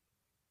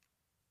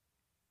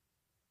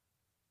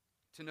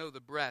 To know the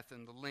breadth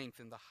and the length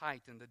and the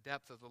height and the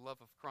depth of the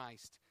love of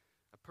Christ,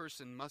 a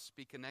person must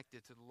be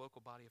connected to the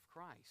local body of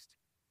Christ.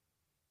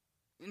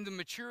 In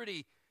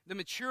the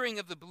maturing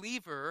of the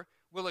believer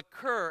will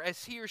occur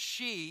as he or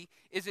she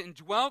is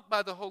indwelt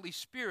by the Holy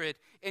Spirit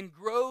and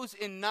grows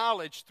in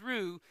knowledge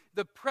through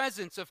the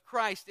presence of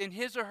Christ in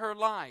his or her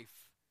life.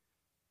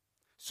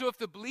 So if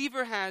the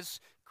believer has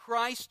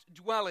Christ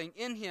dwelling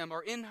in him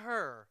or in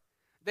her,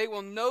 they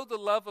will know the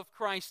love of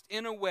Christ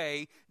in a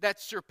way that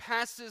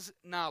surpasses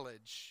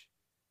knowledge.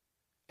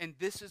 And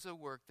this is a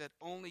work that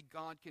only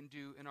God can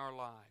do in our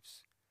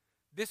lives.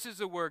 This is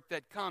a work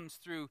that comes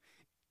through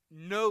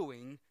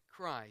knowing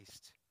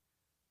Christ.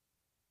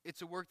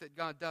 It's a work that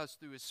God does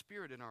through his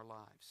Spirit in our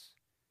lives.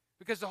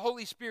 Because the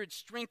Holy Spirit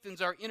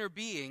strengthens our inner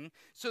being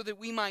so that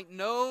we might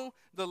know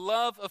the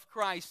love of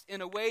Christ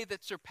in a way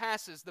that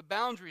surpasses the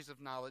boundaries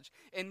of knowledge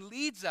and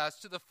leads us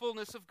to the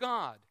fullness of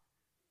God.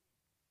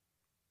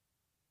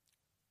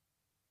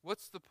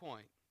 What's the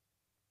point?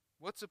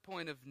 What's the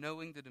point of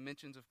knowing the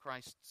dimensions of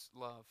Christ's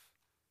love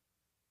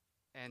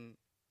and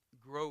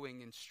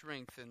growing in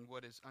strength in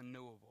what is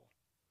unknowable?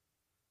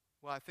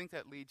 Well, I think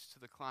that leads to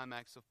the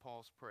climax of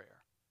Paul's prayer.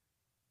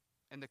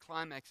 And the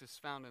climax is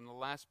found in the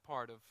last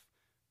part of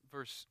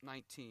verse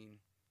 19,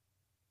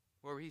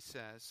 where he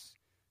says,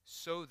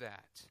 so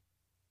that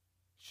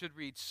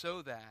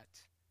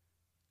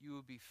you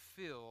will be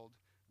filled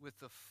with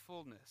the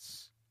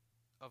fullness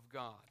of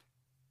God.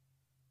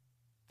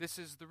 This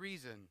is the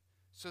reason,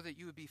 so that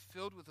you would be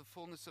filled with the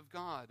fullness of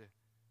God.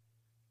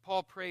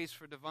 Paul prays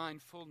for divine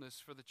fullness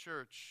for the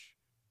church.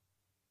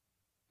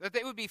 That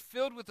they would be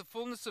filled with the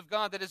fullness of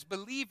God, that as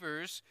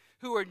believers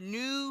who are a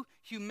new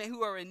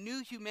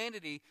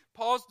humanity,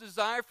 Paul's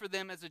desire for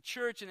them as a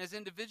church and as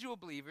individual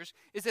believers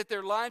is that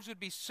their lives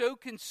would be so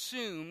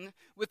consumed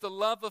with the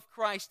love of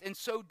Christ and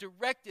so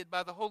directed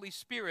by the Holy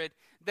Spirit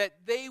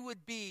that they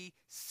would be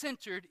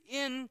centered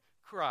in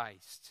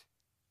Christ.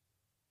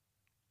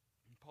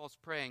 And Paul's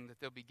praying that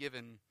they'll be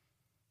given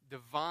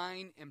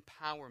divine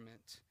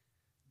empowerment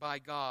by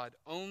God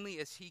only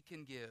as He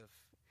can give,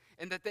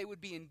 and that they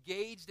would be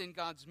engaged in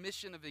God's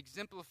mission of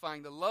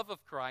exemplifying the love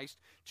of Christ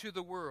to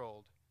the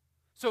world.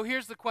 So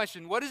here's the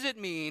question: what does it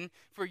mean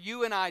for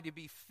you and I to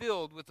be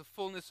filled with the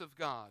fullness of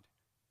God?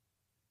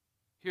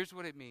 Here's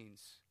what it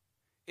means.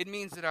 It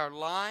means that our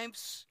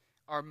lives,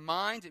 our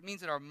minds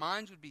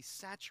would be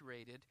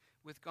saturated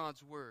with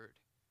God's Word,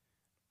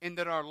 and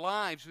that our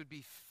lives would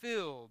be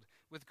filled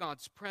with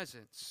God's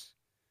presence,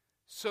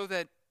 so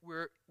that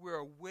we're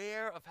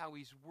aware of how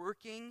He's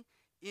working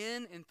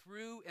in and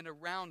through and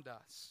around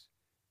us.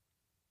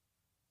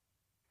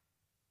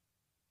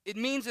 It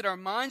means that our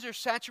minds are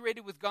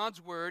saturated with God's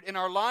Word and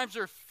our lives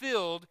are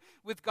filled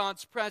with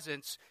God's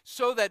presence,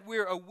 so that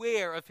we're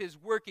aware of His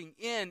working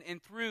in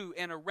and through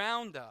and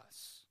around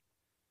us.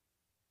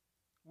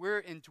 We're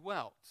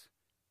indwelt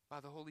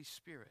by the Holy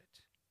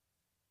Spirit.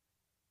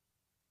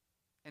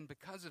 And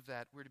because of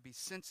that, we're to be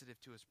sensitive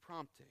to His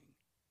prompting.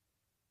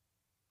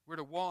 We're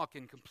to walk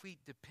in complete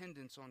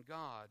dependence on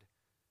God,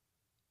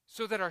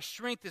 so that our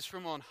strength is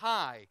from on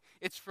high.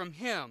 It's from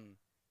Him.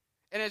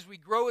 And as we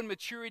grow in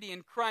maturity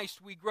in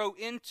Christ, we grow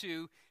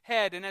into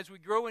head. And as we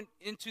grow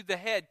into the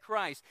head,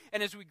 Christ.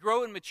 And as we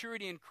grow in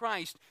maturity in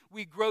Christ,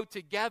 we grow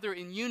together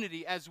in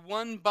unity as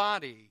one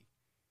body.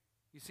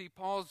 You see,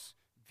 Paul's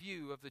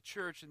view of the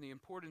church and the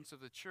importance of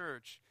the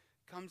church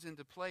comes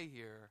into play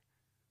here.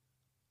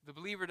 The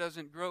believer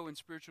doesn't grow in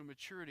spiritual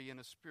maturity in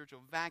a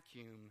spiritual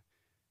vacuum.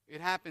 It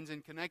happens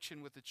in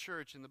connection with the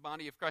church and the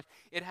body of Christ.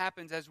 It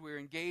happens as we're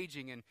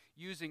engaging and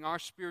using our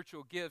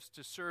spiritual gifts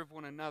to serve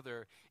one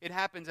another. It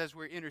happens as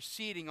we're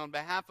interceding on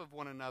behalf of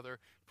one another,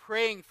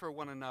 praying for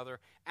one another,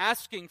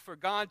 asking for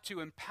God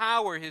to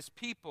empower His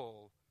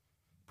people,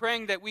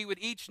 praying that we would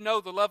each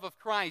know the love of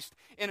Christ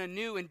in a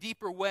new and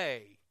deeper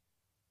way,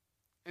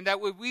 and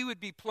that we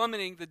would be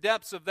plummeting the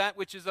depths of that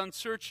which is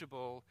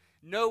unsearchable,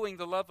 knowing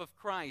the love of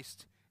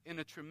Christ in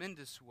a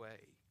tremendous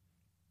way.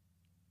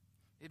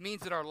 It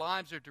means that our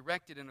lives are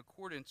directed in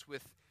accordance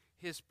with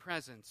His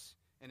presence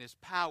and His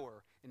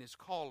power and His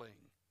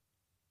calling.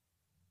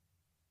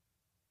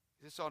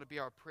 This ought to be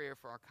our prayer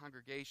for our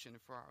congregation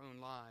and for our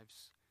own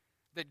lives.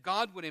 That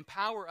God would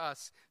empower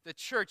us, the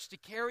church, to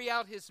carry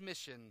out His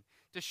mission,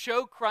 to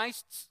show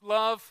Christ's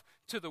love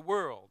to the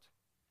world.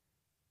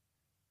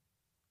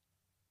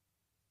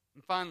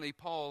 And finally,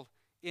 Paul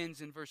ends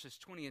in verses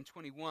 20 and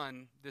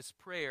 21 this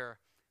prayer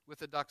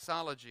with a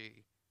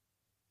doxology.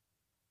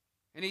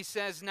 And he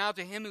says, "Now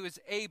to Him who is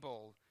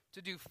able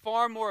to do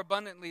far more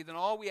abundantly than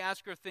all we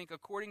ask or think,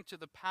 according to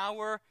the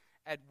power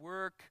at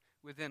work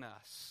within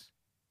us."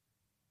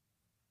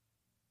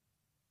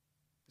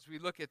 As we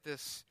look at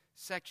this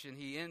section,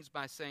 he ends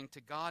by saying,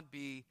 "To God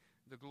be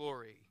the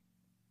glory."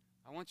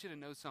 I want you to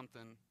know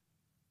something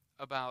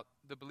about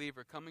the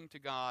believer coming to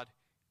God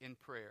in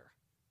prayer.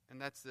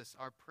 And that's this: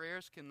 our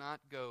prayers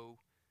cannot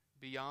go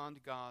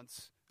beyond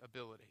God's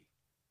ability.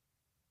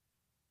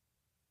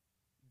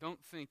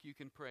 Don't think you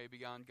can pray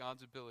beyond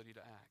God's ability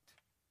to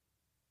act.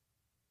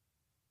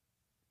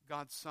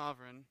 God's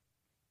sovereign.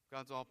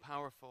 God's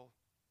all-powerful.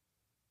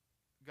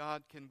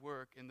 God can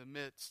work in the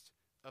midst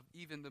of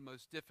even the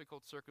most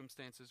difficult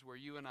circumstances where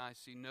you and I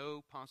see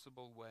no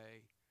possible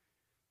way.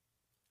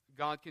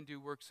 God can do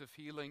works of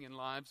healing in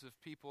lives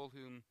of people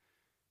whom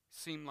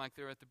seem like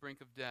they're at the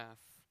brink of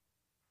death.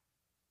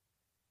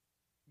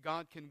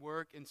 God can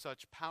work in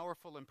such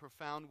powerful and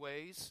profound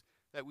ways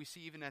that we see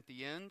even at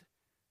the end,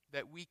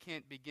 that we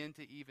can't begin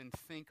to even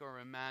think or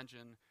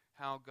imagine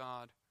how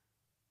God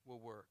will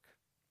work.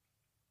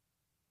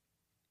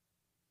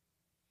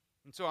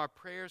 And so our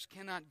prayers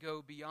cannot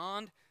go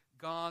beyond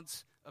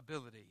God's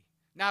ability.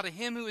 Now to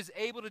Him who is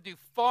able to do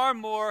far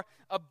more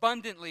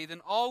abundantly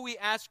than all we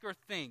ask or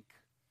think.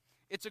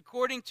 It's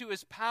according to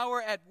His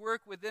power at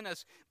work within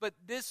us. But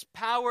this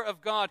power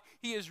of God,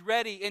 He is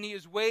ready and He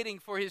is waiting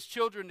for His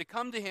children to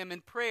come to Him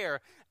in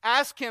prayer.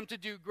 Ask Him to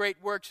do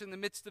great works in the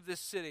midst of this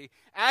city.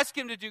 Ask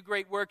Him to do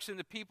great works in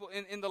the people,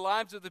 in the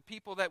lives of the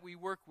people that we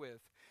work with.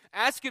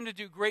 Ask Him to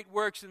do great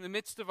works in the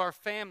midst of our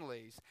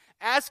families.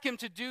 Ask Him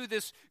to do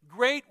this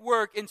great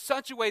work in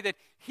such a way that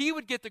He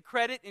would get the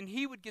credit and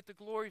He would get the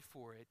glory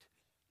for it.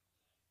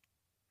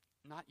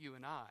 Not you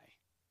and I.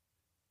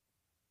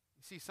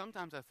 You see,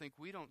 sometimes I think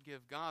we don't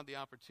give God the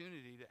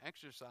opportunity to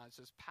exercise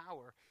His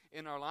power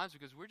in our lives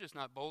because we're just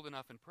not bold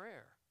enough in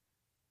prayer.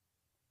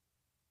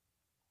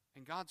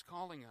 And God's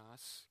calling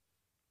us.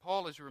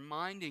 Paul is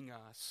reminding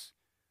us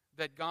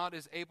that God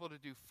is able to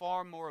do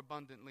far more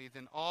abundantly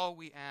than all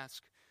we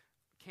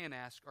can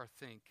ask or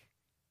think.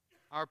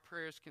 our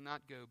prayers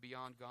cannot go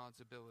beyond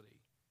God's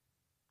ability.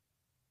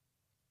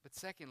 But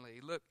secondly,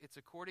 look, it's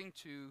according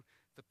to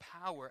the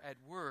power at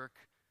work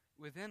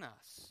within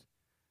us.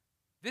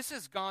 This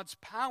is God's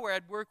power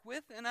at work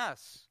within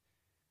us.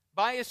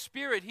 By His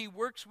Spirit, He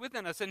works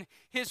within us, and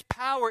His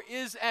power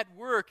is at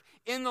work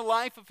in the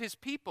life of His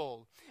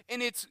people.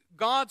 And it's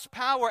God's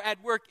power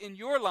at work in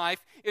your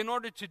life in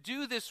order to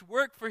do this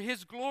work for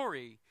His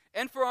glory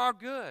and for our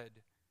good.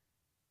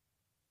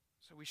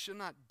 So we should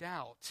not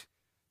doubt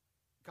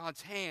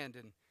God's hand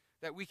and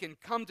that we can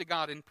come to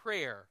God in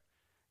prayer.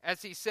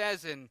 As He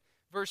says in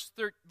verse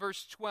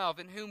 12,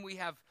 in whom we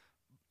have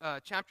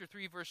chapter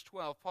 3, verse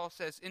 12, Paul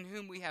says, in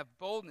whom we have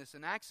boldness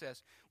and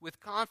access with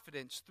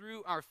confidence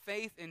through our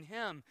faith in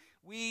Him.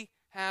 We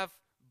have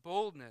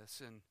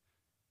boldness, and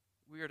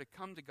we are to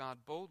come to God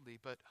boldly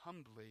but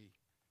humbly,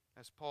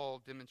 as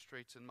Paul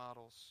demonstrates and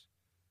models.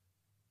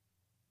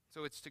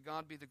 So it's to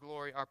God be the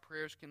glory. Our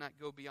prayers cannot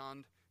go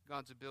beyond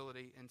God's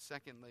ability. And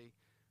secondly,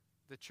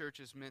 the church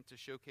is meant to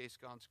showcase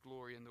God's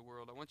glory in the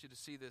world. I want you to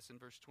see this in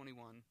verse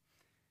 21.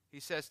 He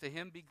says, to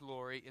Him be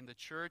glory in the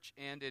church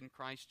and in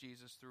Christ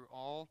Jesus through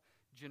all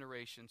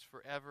generations,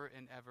 forever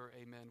and ever.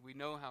 Amen. We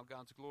know how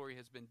God's glory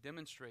has been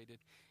demonstrated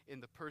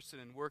in the person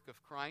and work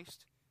of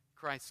Christ,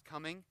 Christ's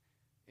coming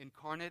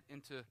incarnate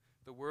into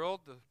the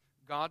world, the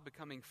God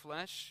becoming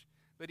flesh.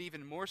 But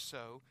even more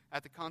so,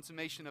 at the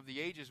consummation of the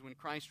ages, when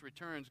Christ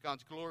returns,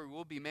 God's glory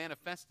will be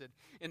manifested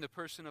in the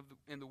person of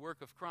in the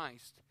work of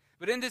Christ.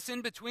 But in this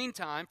in-between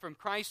time, from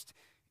Christ's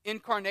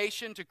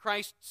incarnation to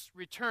Christ's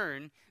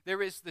return,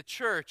 there is the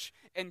church,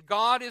 and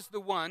God is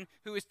the one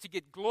who is to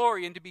get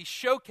glory and to be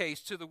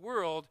showcased to the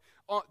world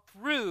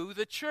through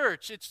the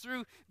church. It's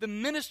through the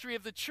ministry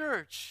of the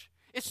church.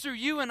 It's through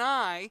you and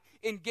I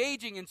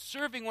engaging and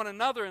serving one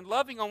another and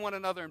loving on one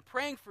another and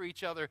praying for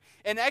each other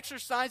and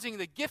exercising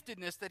the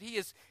giftedness that He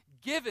has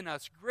given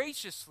us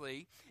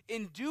graciously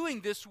in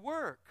doing this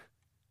work.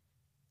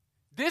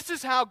 This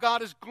is how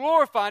God is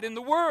glorified in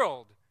the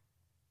world.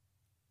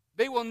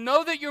 They will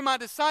know that you're my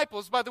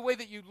disciples by the way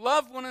that you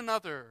love one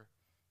another.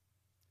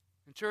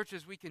 And church,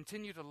 as we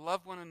continue to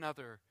love one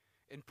another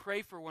and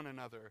pray for one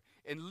another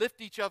and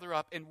lift each other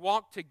up and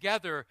walk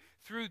together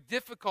through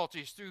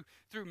difficulties,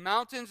 through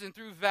mountains and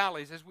through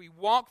valleys, as we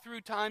walk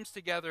through times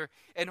together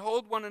and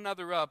hold one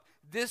another up,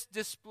 this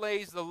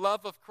displays the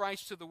love of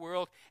Christ to the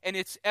world, and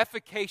it's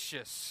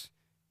efficacious.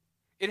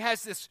 It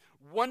has this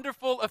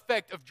wonderful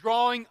effect of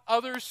drawing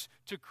others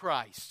to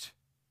Christ.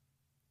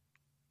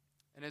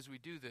 And as we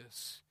do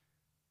this,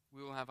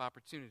 we will have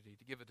opportunity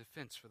to give a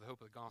defense for the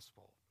hope of the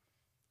gospel.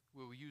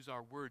 We will use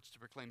our words to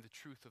proclaim the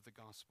truth of the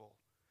gospel.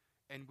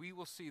 And we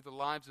will see the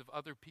lives of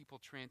other people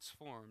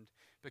transformed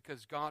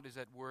because God is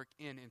at work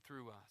in and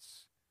through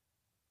us.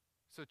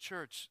 So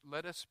church,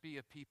 let us be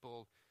a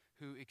people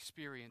who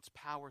experience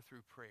power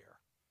through prayer.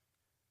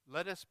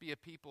 Let us be a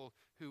people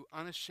who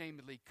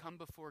unashamedly come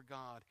before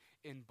God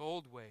in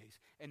bold ways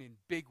and in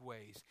big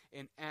ways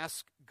and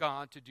ask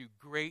God to do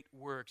great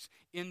works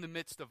in the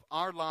midst of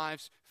our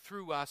lives,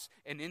 through us,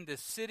 and in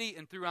this city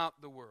and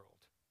throughout the world.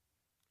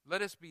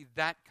 Let us be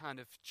that kind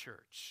of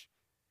church.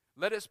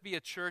 Let us be a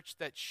church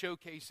that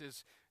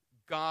showcases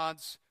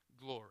God's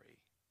glory.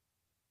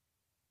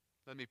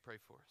 Let me pray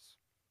for us.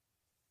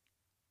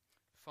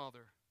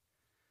 Father,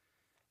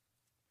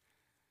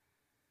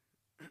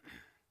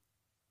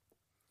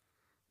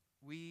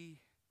 we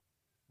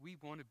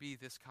want to be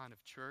this kind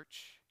of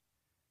church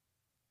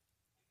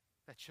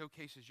that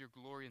showcases your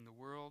glory in the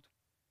world.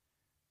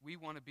 We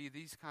want to be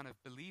these kind of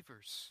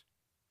believers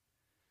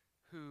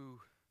who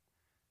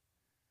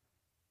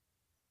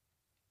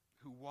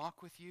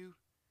walk with you,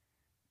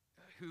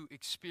 who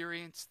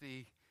experience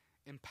the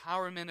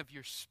empowerment of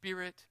your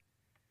Spirit,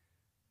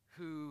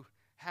 who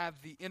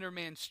have the inner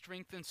man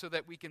strengthened so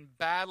that we can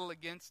battle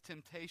against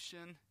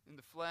temptation in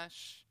the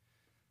flesh,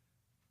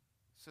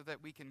 so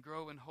that we can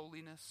grow in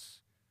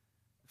holiness.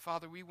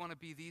 Father, we want to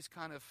be these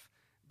kind of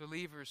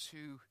believers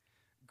who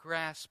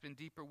grasp in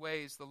deeper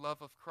ways the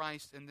love of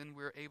Christ, and then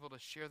we're able to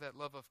share that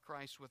love of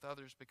Christ with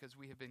others because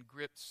we have been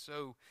gripped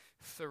so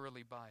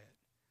thoroughly by it.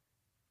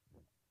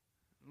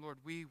 Lord,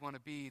 we want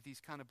to be these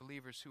kind of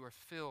believers who are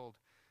filled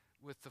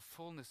with the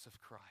fullness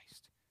of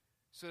Christ.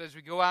 So as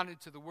we go out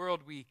into the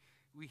world, we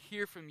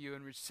hear from you,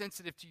 and we're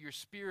sensitive to your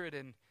Spirit,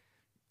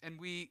 and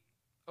we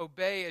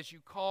obey as you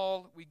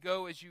call, we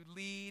go as you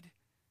lead.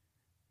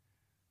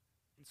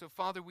 And so,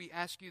 Father, we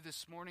ask you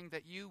this morning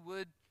that you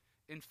would,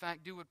 in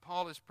fact, do what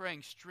Paul is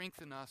praying,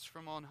 strengthen us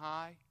from on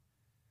high.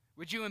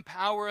 Would you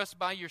empower us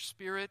by your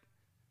Spirit?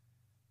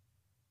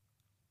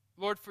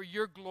 Lord, for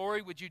your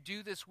glory, would you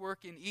do this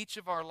work in each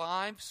of our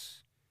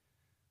lives?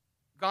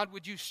 God,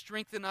 would you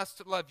strengthen us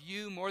to love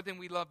you more than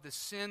we love the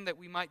sin that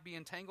we might be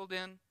entangled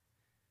in?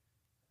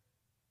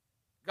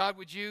 God,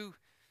 would you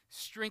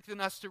strengthen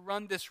us to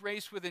run this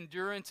race with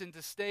endurance and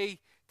to stay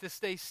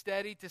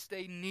steady, to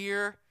stay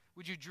near?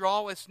 Would you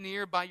draw us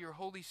near by your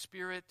Holy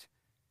Spirit?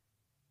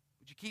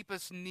 Would you keep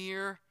us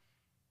near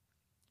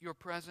your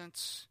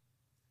presence?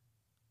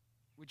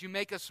 Would you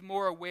make us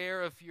more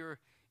aware of your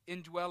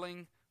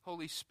indwelling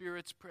Holy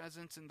Spirit's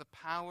presence and the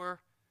power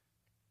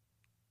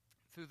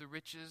through the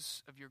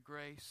riches of your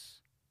grace.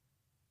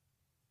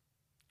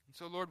 And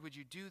so, Lord, would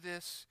you do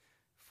this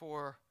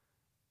for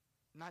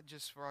not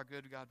just for our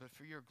good, God, but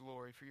for your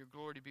glory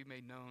to be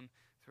made known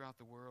throughout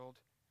the world,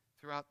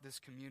 throughout this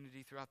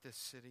community, throughout this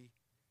city.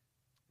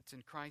 It's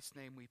in Christ's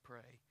name we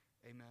pray.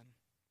 Amen.